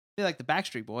feel like the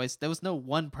Backstreet Boys, there was no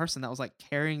one person that was like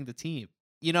carrying the team.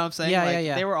 You know what I'm saying? Yeah, like,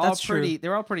 yeah. They were all That's pretty. true. They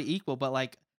were all pretty equal, but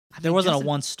like There wasn't Justin- a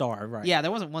one star, right? Yeah,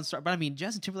 there wasn't one star. But I mean,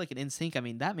 Justin Timberlake and NSYNC. I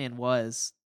mean, that man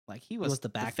was like he was the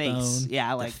face. backbone,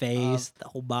 Yeah, like the face, the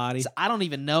whole body. so I don't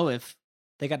even know if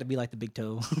They got to be like the big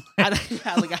toe.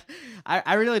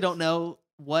 I really don't know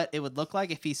what it would look like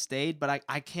if he stayed, but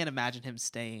I can't imagine him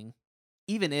staying.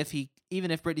 Even if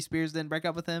Britney Spears didn't break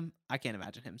up with him, I can't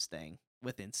imagine him staying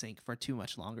with NSYNC for too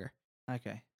much longer.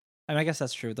 Okay. I mean, I guess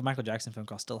that's true. The Michael Jackson phone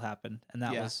call still happened, and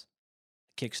that Yeah. was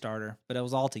Kickstarter, but it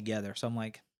was all together. So I'm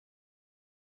like,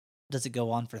 does it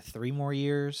go on for 3 more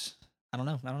years? I don't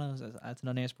know. That's an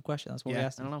unanswerable question. That's what we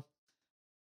asked. I don't know.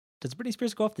 Does Britney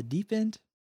Spears go off the deep end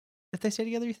if they stay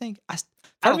together? You think? I Part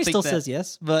don't of me think still that- says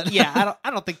yes, but Yeah, I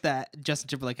don't think that Justin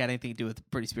Timberlake had anything to do with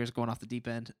Britney Spears going off the deep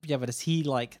end. Yeah, but is he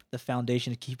like the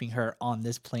foundation of keeping her on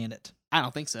this planet? I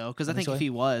don't think so, because I Think think so? if he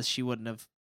was, she wouldn't have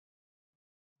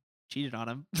cheated on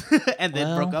him and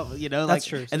then broke Well, up. that's Like,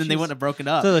 true. So and then they she's- wouldn't have broken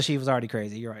up. So she was already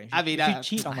crazy. You're right. I mean, if I- you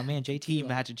cheat on my man JT. Can you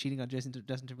imagine cheating on Justin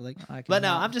Timberlake? I can But no,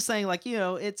 imagine. I'm just saying, like,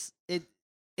 it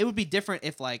would be different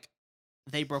if like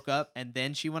they broke up and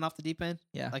then she went off the deep end,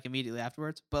 Yeah. like immediately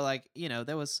afterwards. But like,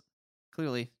 there was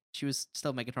clearly she was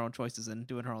still making her own choices and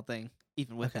doing her own thing,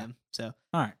 even with Okay. him. So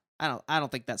All right. I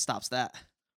don't think that stops that.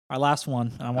 Our last one.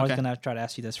 And I'm always Okay. gonna try to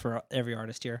ask you this for every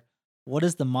artist here. What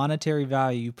is the monetary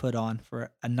value you put on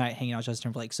for a night hanging out with Justin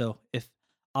Timberlake? So if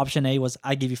option A was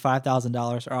I give you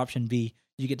 $5,000, or option B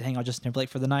you get to hang out with Justin Timberlake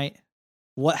for the night,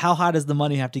 how high does the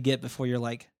money have to get before you're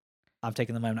like, I'm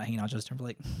taking the money, I'm not hanging out with Justin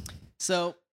Timberlake?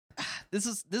 So this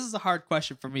is a hard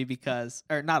question for me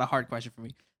or not a hard question for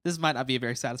me. This might not be a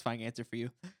very satisfying answer for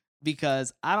you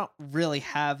because I don't really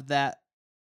have that.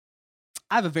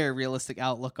 I have a very realistic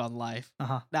outlook on life.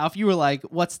 Uh-huh. Now, if you were like,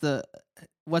 what's the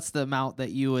amount that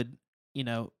you would,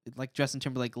 like Justin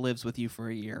Timberlake lives with you for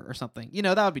a year or something,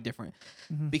 that would be different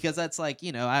Mhm. because that's like,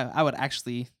 I would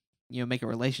actually, make a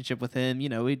relationship with him.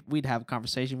 We'd have a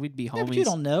conversation. We'd be Yeah, homies. but you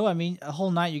don't know. I mean, a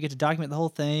whole night you get to document the whole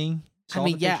thing. I All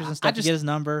mean, the yeah, pictures and I stuff. You just- get his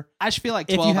number. I just feel like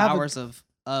If you 12 have a- hours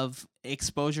of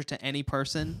exposure to any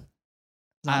person.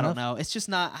 Not I don't enough? know. It's just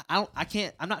not.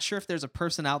 I'm not sure if there's a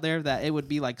person out there that it would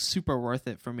be like super worth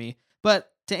it for me.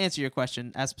 But to answer your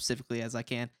question as specifically as I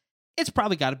can, it's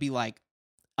probably got to be like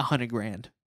 $100,000.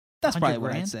 That's 100 probably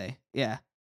what I'd grand? say. Yeah.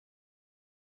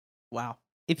 Wow.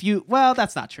 Well,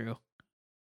 that's not true.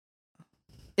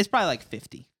 It's probably like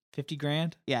 50. 50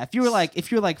 grand? Yeah, if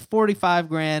you're like 45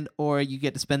 grand or you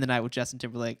get to spend the night with Justin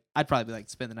Timberlake, I'd probably be like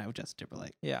spend the night with Justin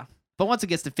Timberlake. Yeah. But once it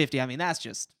gets to 50, I mean, that's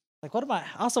just Like, what am I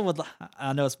also would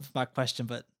I know it's my question,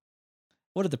 but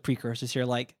what are the precursors here?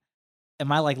 Like,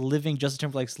 am I like living Justin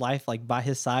Timberlake's life like by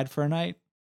his side for a night?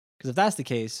 Because if that's the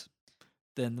case,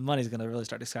 then the money's gonna really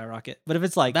start to skyrocket. But if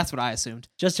it's like that's what I assumed.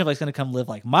 Justin Timberlake's gonna come live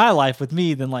like my life with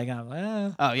me, then like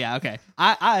I'm Oh yeah, okay.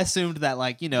 I assumed that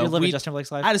like, you're living we'd, Justin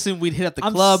Timberlake's life. I'd assume we'd hit up the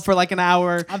I'm club s- for like an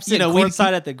hour. I'm sitting we'd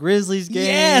courtside at the Grizzlies game.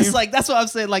 Yes, like that's what I'm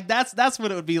saying. Like that's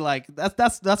what it would be like. That's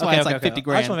why it's like 50 I just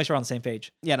grand. want to make sure we're on the same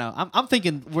page. Yeah, no, I'm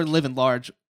thinking we're living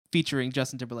large, featuring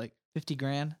Justin Timberlake. 50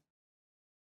 grand.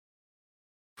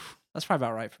 That's probably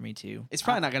about right for me too. It's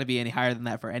probably not going to be any higher than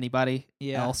that for anybody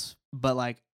else. But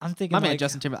like I'm thinking my man like,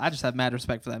 Justin Timberlake, I just have mad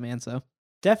respect for that man. So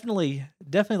definitely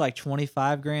like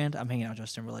 25 grand. I'm hanging out with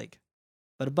Justin Timberlake.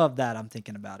 But above that, I'm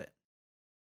thinking about it.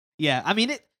 yeah, I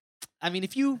mean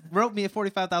if you wrote me a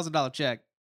 $45,000 check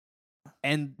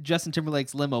and Justin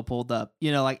Timberlake's limo pulled up,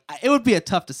 like it would be a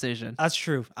tough decision. That's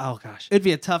true. Oh gosh. It'd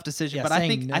be a tough decision. Yeah, But I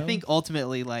saying think no.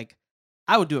 ultimately like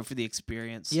I would do it for the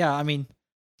experience. Yeah, I mean,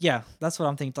 yeah, that's what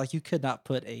I'm thinking. Like, you could not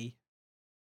put a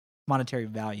monetary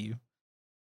value.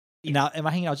 Now, am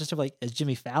I hanging out just like, is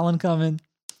Jimmy Fallon coming?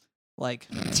 Like,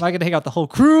 am I gonna hang out with the whole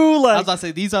crew? I was Like, about to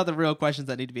say these are the real questions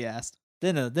that need to be asked.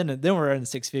 then we're in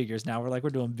six figures now. We're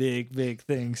doing big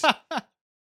things.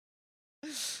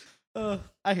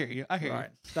 I hear you. All right,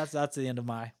 that's the end of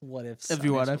my what ifs. If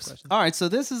you what ifs. All right, so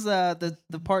this is the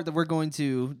part that we're going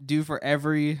to do for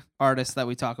every artist that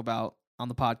we talk about on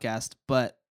the podcast,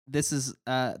 but this is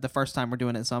the first time we're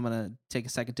doing it, so I'm gonna take a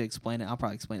second to explain it. I'll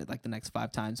probably explain it like the next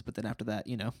 5 times, but then after that,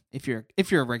 if you're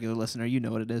a regular listener, you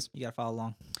know what it is. You gotta follow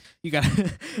along. You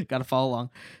gotta follow along.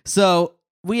 So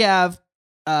we have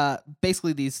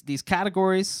basically these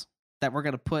categories that we're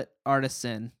gonna put artists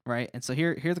in, right? And so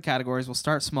here are the categories. We'll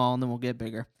start small and then we'll get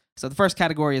bigger. So the first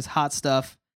category is hot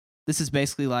stuff. This is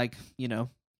basically like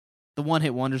the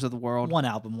one-hit wonders of the world. One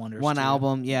album wonders. One too.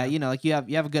 album, yeah. Like you have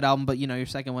a good album, but your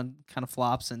second one kind of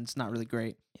flops and it's not really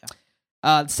great.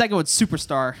 Yeah. The second one's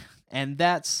superstar, and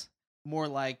that's more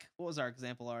like, what was our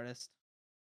example artist?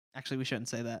 Actually, we shouldn't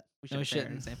say that. We No, we shouldn't say our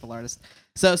shouldn't. example artist.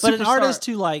 So, But an superstar- artist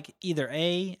who like either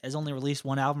A has only released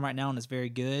one album right now and is very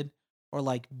good, or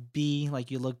like B,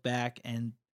 like you look back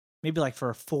and maybe like for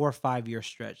a 4 or 5 year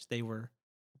stretch they were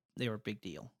a big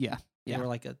deal. Yeah, They yeah. were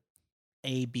like a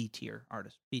B tier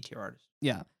artist.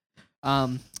 Yeah.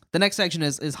 The next section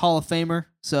is Hall of Famer.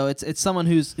 So it's someone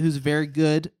who's very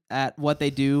good at what they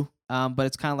do. But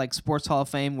it's kind of like Sports Hall of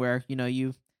Fame where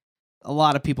a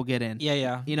lot of people get in.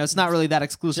 Yeah. It's not really that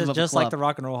exclusive of a Just club. like the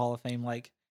Rock and Roll Hall of Fame, like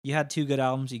you had 2 good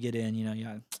albums, you get in.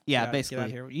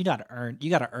 basically. Here. You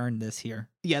gotta earn this here.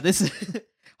 Yeah, this is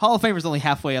Hall of Famer's only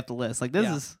halfway up the list. Like this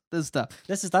Yeah. is stuff.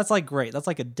 That's like great. That's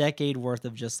like a decade worth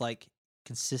of just like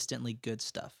consistently good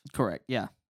stuff. Correct. Yeah,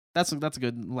 that's a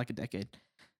good like a decade.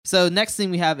 So next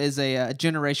thing we have is a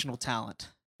generational talent.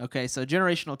 Okay, so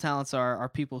generational talents are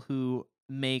people who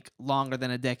make longer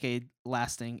than a decade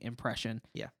lasting impression.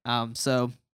 Yeah.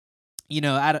 So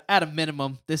at a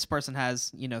minimum, this person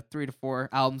has 3 to 4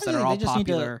 albums that think are all they just need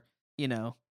to-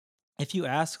 popular. If you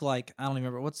ask, like, I don't even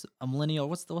remember what's a millennial,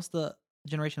 what's the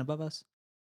generation above us?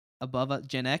 Above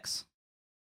Gen X.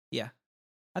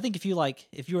 I think if you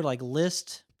were like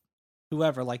list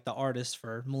whoever like the artist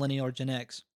for millennial or Gen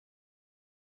X.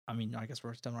 I mean, I guess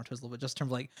we're stepping on our toes a little bit. Just in terms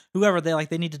of like whoever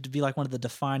they needed to be like one of the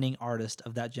defining artists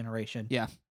of that generation. Yeah.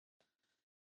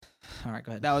 All right,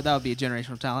 go ahead. That would be a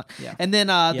generational talent. Yeah. And then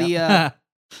Yeah.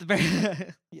 the very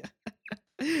yeah.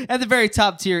 At the very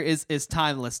top tier is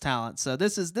timeless talent. So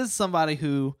this is somebody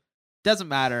who doesn't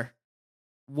matter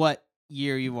what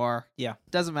year you are. Yeah.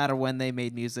 Doesn't matter when they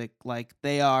made music. Like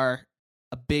they are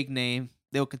a big name.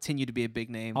 They'll continue to be a big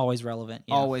name. Always relevant.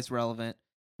 Yeah. Always relevant.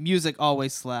 Music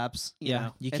always slaps. Yeah.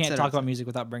 You can't talk about music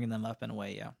without bringing them up in a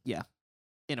way. Yeah.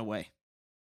 in a way.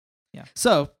 Yeah.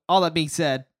 So all that being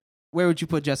said, where would you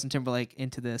put Justin Timberlake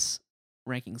into this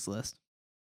rankings list?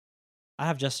 I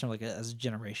have Justin Timberlake as a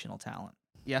generational talent.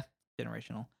 Yeah.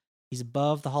 Generational. He's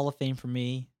above the Hall of Fame for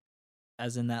me,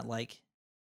 as in that, like,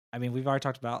 I mean, we've already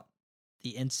talked about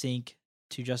the NSYNC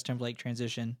to Justin Timberlake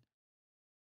transition.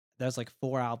 There's like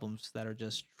 4 albums that are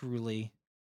just truly,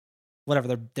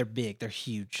 whatever, they're big, they're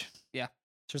huge. Yeah.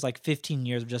 There's like 15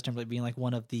 years of Justin Timberlake being like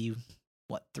one of the,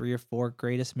 3 or 4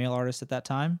 greatest male artists at that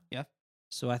time. Yeah.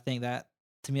 So I think that,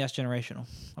 to me, that's generational.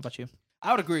 How about you?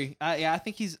 I would agree. I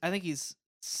think he's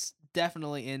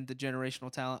definitely in the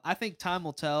generational talent. I think time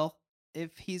will tell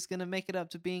if he's gonna make it up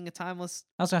to being a timeless.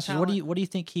 I was gonna ask you, talent. what do you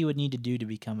think he would need to do to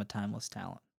become a timeless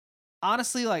talent?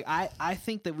 Honestly, like I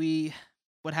think that we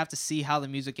would have to see how the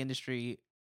music industry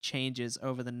changes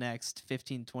over the next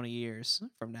 15, 20 years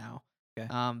from now. Okay.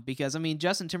 Because I mean,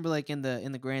 Justin Timberlake in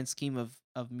the grand scheme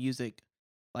of music,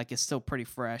 like, is still pretty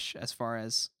fresh as far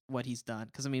as what he's done.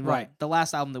 Because I mean, Right. the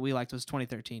last album that we liked was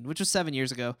 2013, which was 7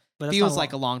 years ago. But that's Feels not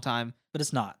like a long time. but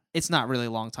it's not. It's not really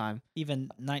a long time.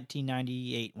 Even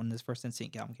 1998 when this first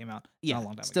NSYNC album came out. Yeah, not a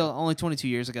long time still ago. only 22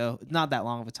 years ago. Not that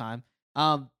long of a time.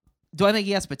 Do I think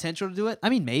he has potential to do it? I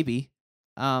mean, maybe.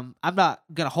 I'm not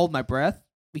gonna hold my breath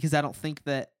because I don't think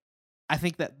that. I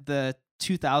think that the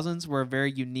 2000s were a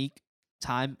very unique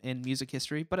time in music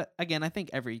history, but again, I think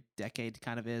every decade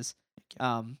kind of is.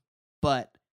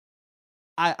 But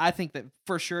I think that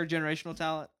for sure generational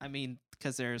talent. I mean,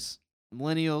 because there's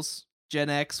millennials. Gen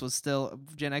X was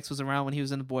around when he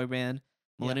was in the boy band.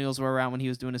 Yeah. Millennials were around when he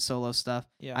was doing his solo stuff.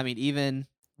 Yeah. I mean, even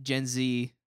Gen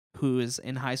Z, who is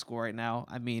in high school right now,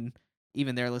 I mean,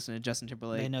 even they're listening to Justin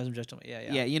Timberlake. They know him just yeah.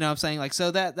 Yeah, you know what I'm saying? Like,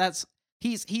 so that's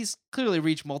he's clearly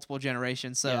reached multiple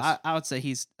generations. So Yes. I would say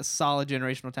he's a solid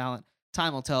generational talent.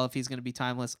 Time will tell if he's going to be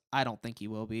timeless. I don't think he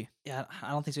will be. Yeah,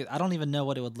 I don't think so. I don't even know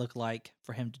what it would look like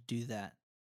for him to do that.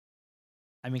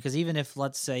 I mean, because even if,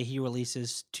 let's say, he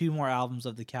releases 2 more albums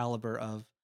of the caliber of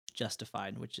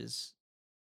Justified, which is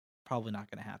probably not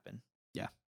going to happen. Yeah.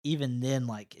 Even then,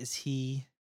 like, is he?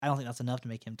 I don't think that's enough to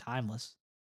make him timeless.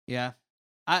 Yeah.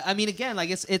 I mean, again, like,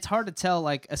 it's hard to tell,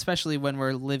 like, especially when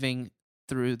we're living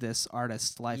through this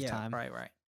artist's lifetime. Yeah, right.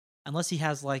 Unless he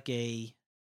has like a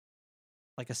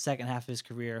second half of his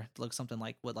career that looks something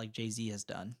like what like Jay-Z has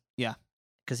done. Yeah.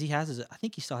 Because he has I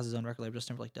think he still has his own record label.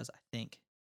 Justin Timberlake does. I think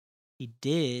he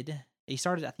did. He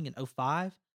started, I think, in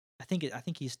 2005. I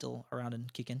think he's still around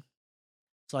and kicking.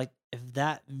 So like, if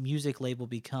that music label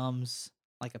becomes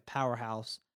like a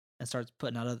powerhouse and starts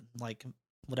putting out like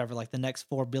whatever, like the next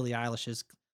 4 Billie Eilishes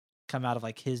come out of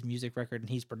like his music record and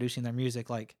he's producing their music,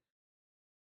 like,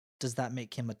 does that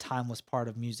make him a timeless part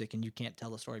of music? And you can't tell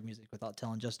the story of music without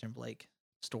telling Justin Timberlake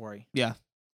story. Yeah.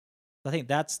 I think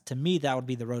that's, to me, that would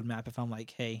be the roadmap. If I'm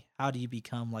like, hey, how do you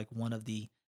become like one of the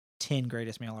 10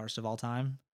 greatest male artists of all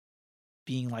time?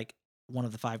 Being like one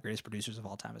of the 5 greatest producers of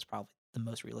all time is probably the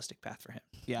most realistic path for him.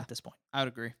 Yeah. At this point, I would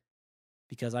agree.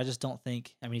 because I just don't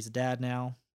think. I mean, he's a dad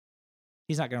now.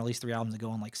 He's not going to release 3 albums and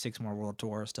go on like 6 more world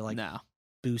tours to like No.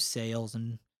 boost sales.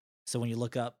 And so when you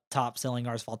look up top selling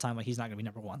artists of all time, like, he's not going to be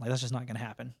number 1. Like, that's just not going to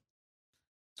happen.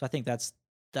 So I think that's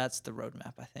the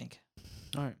roadmap, I think.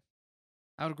 All right.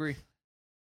 I would agree.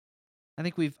 I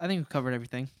think we've covered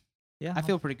everything. Yeah, I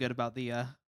feel pretty good about the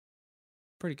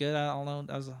pretty good. I don't know.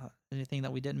 That was anything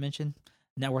that we didn't mention.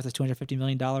 Net worth is $250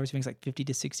 million. He makes like $50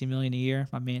 to $60 million a year.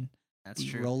 I mean, that's be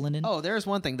true. rolling in. Oh, there's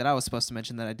one thing that I was supposed to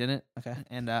mention that I didn't, Okay.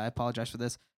 and I apologize for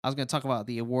this. I was going to talk about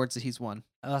the awards that he's won.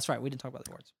 Oh, that's right. We didn't talk about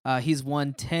the awards. He's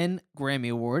won 10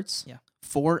 Grammy Awards, Yeah.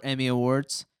 4 Emmy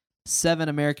Awards, 7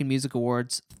 American Music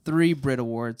Awards, 3 Brit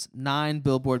Awards, 9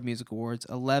 Billboard Music Awards,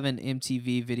 11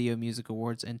 MTV Video Music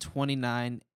Awards, and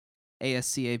 29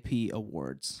 ASCAP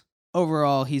Awards.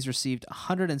 Overall, he's received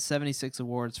 176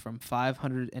 awards from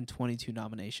 522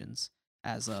 nominations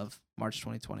as of March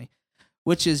 2020,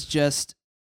 which is just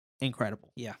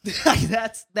incredible. Yeah.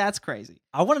 That's crazy.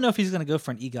 I want to know if he's going to go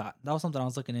for an EGOT. That was something I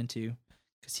was looking into,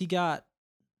 because he got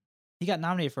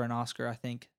nominated for an Oscar, I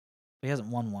think, but he hasn't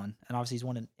won one. And obviously he's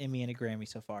won an Emmy and a Grammy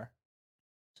so far.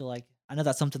 So like, I know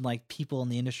that's something like people in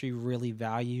the industry really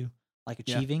value, like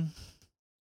achieving.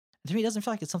 And to me, it doesn't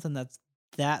feel like it's something that's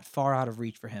that far out of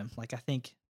reach for him. Like, I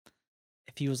think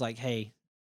if he was like, hey,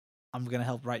 I'm going to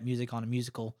help write music on a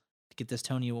musical to get this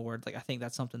Tony Award, like, I think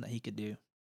that's something that he could do.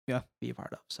 Yeah. Be a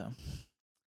part of. So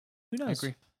who knows? I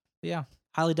agree. But yeah.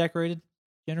 Highly decorated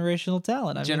generational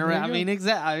talent. there you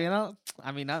go.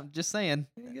 I'm just saying,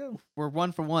 There you go. we're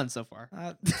 1 for 1 so far.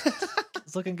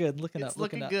 It's looking good. It's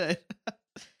looking up. good.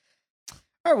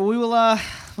 All right, well,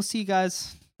 we'll see you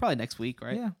guys probably next week,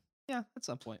 right? Yeah, at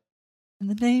some point. And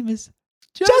the name is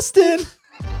Justin.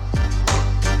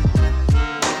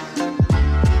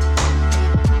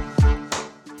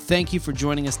 Thank you for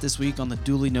joining us this week on the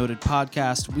Duly Noted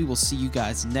podcast. We will see you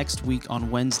guys next week on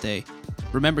Wednesday.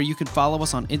 Remember, you can follow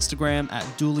us on Instagram at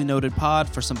Duly Noted Pod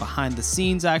for some behind the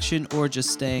scenes action or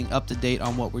just staying up to date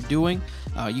on what we're doing.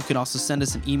 You can also send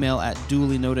us an email at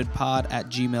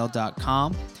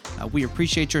dulynotedpod@gmail.com. We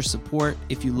appreciate your support.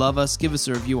 If you love us, give us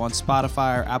a review on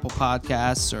Spotify or Apple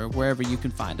Podcasts or wherever you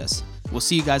can find us. We'll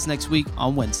see you guys next week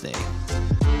on Wednesday.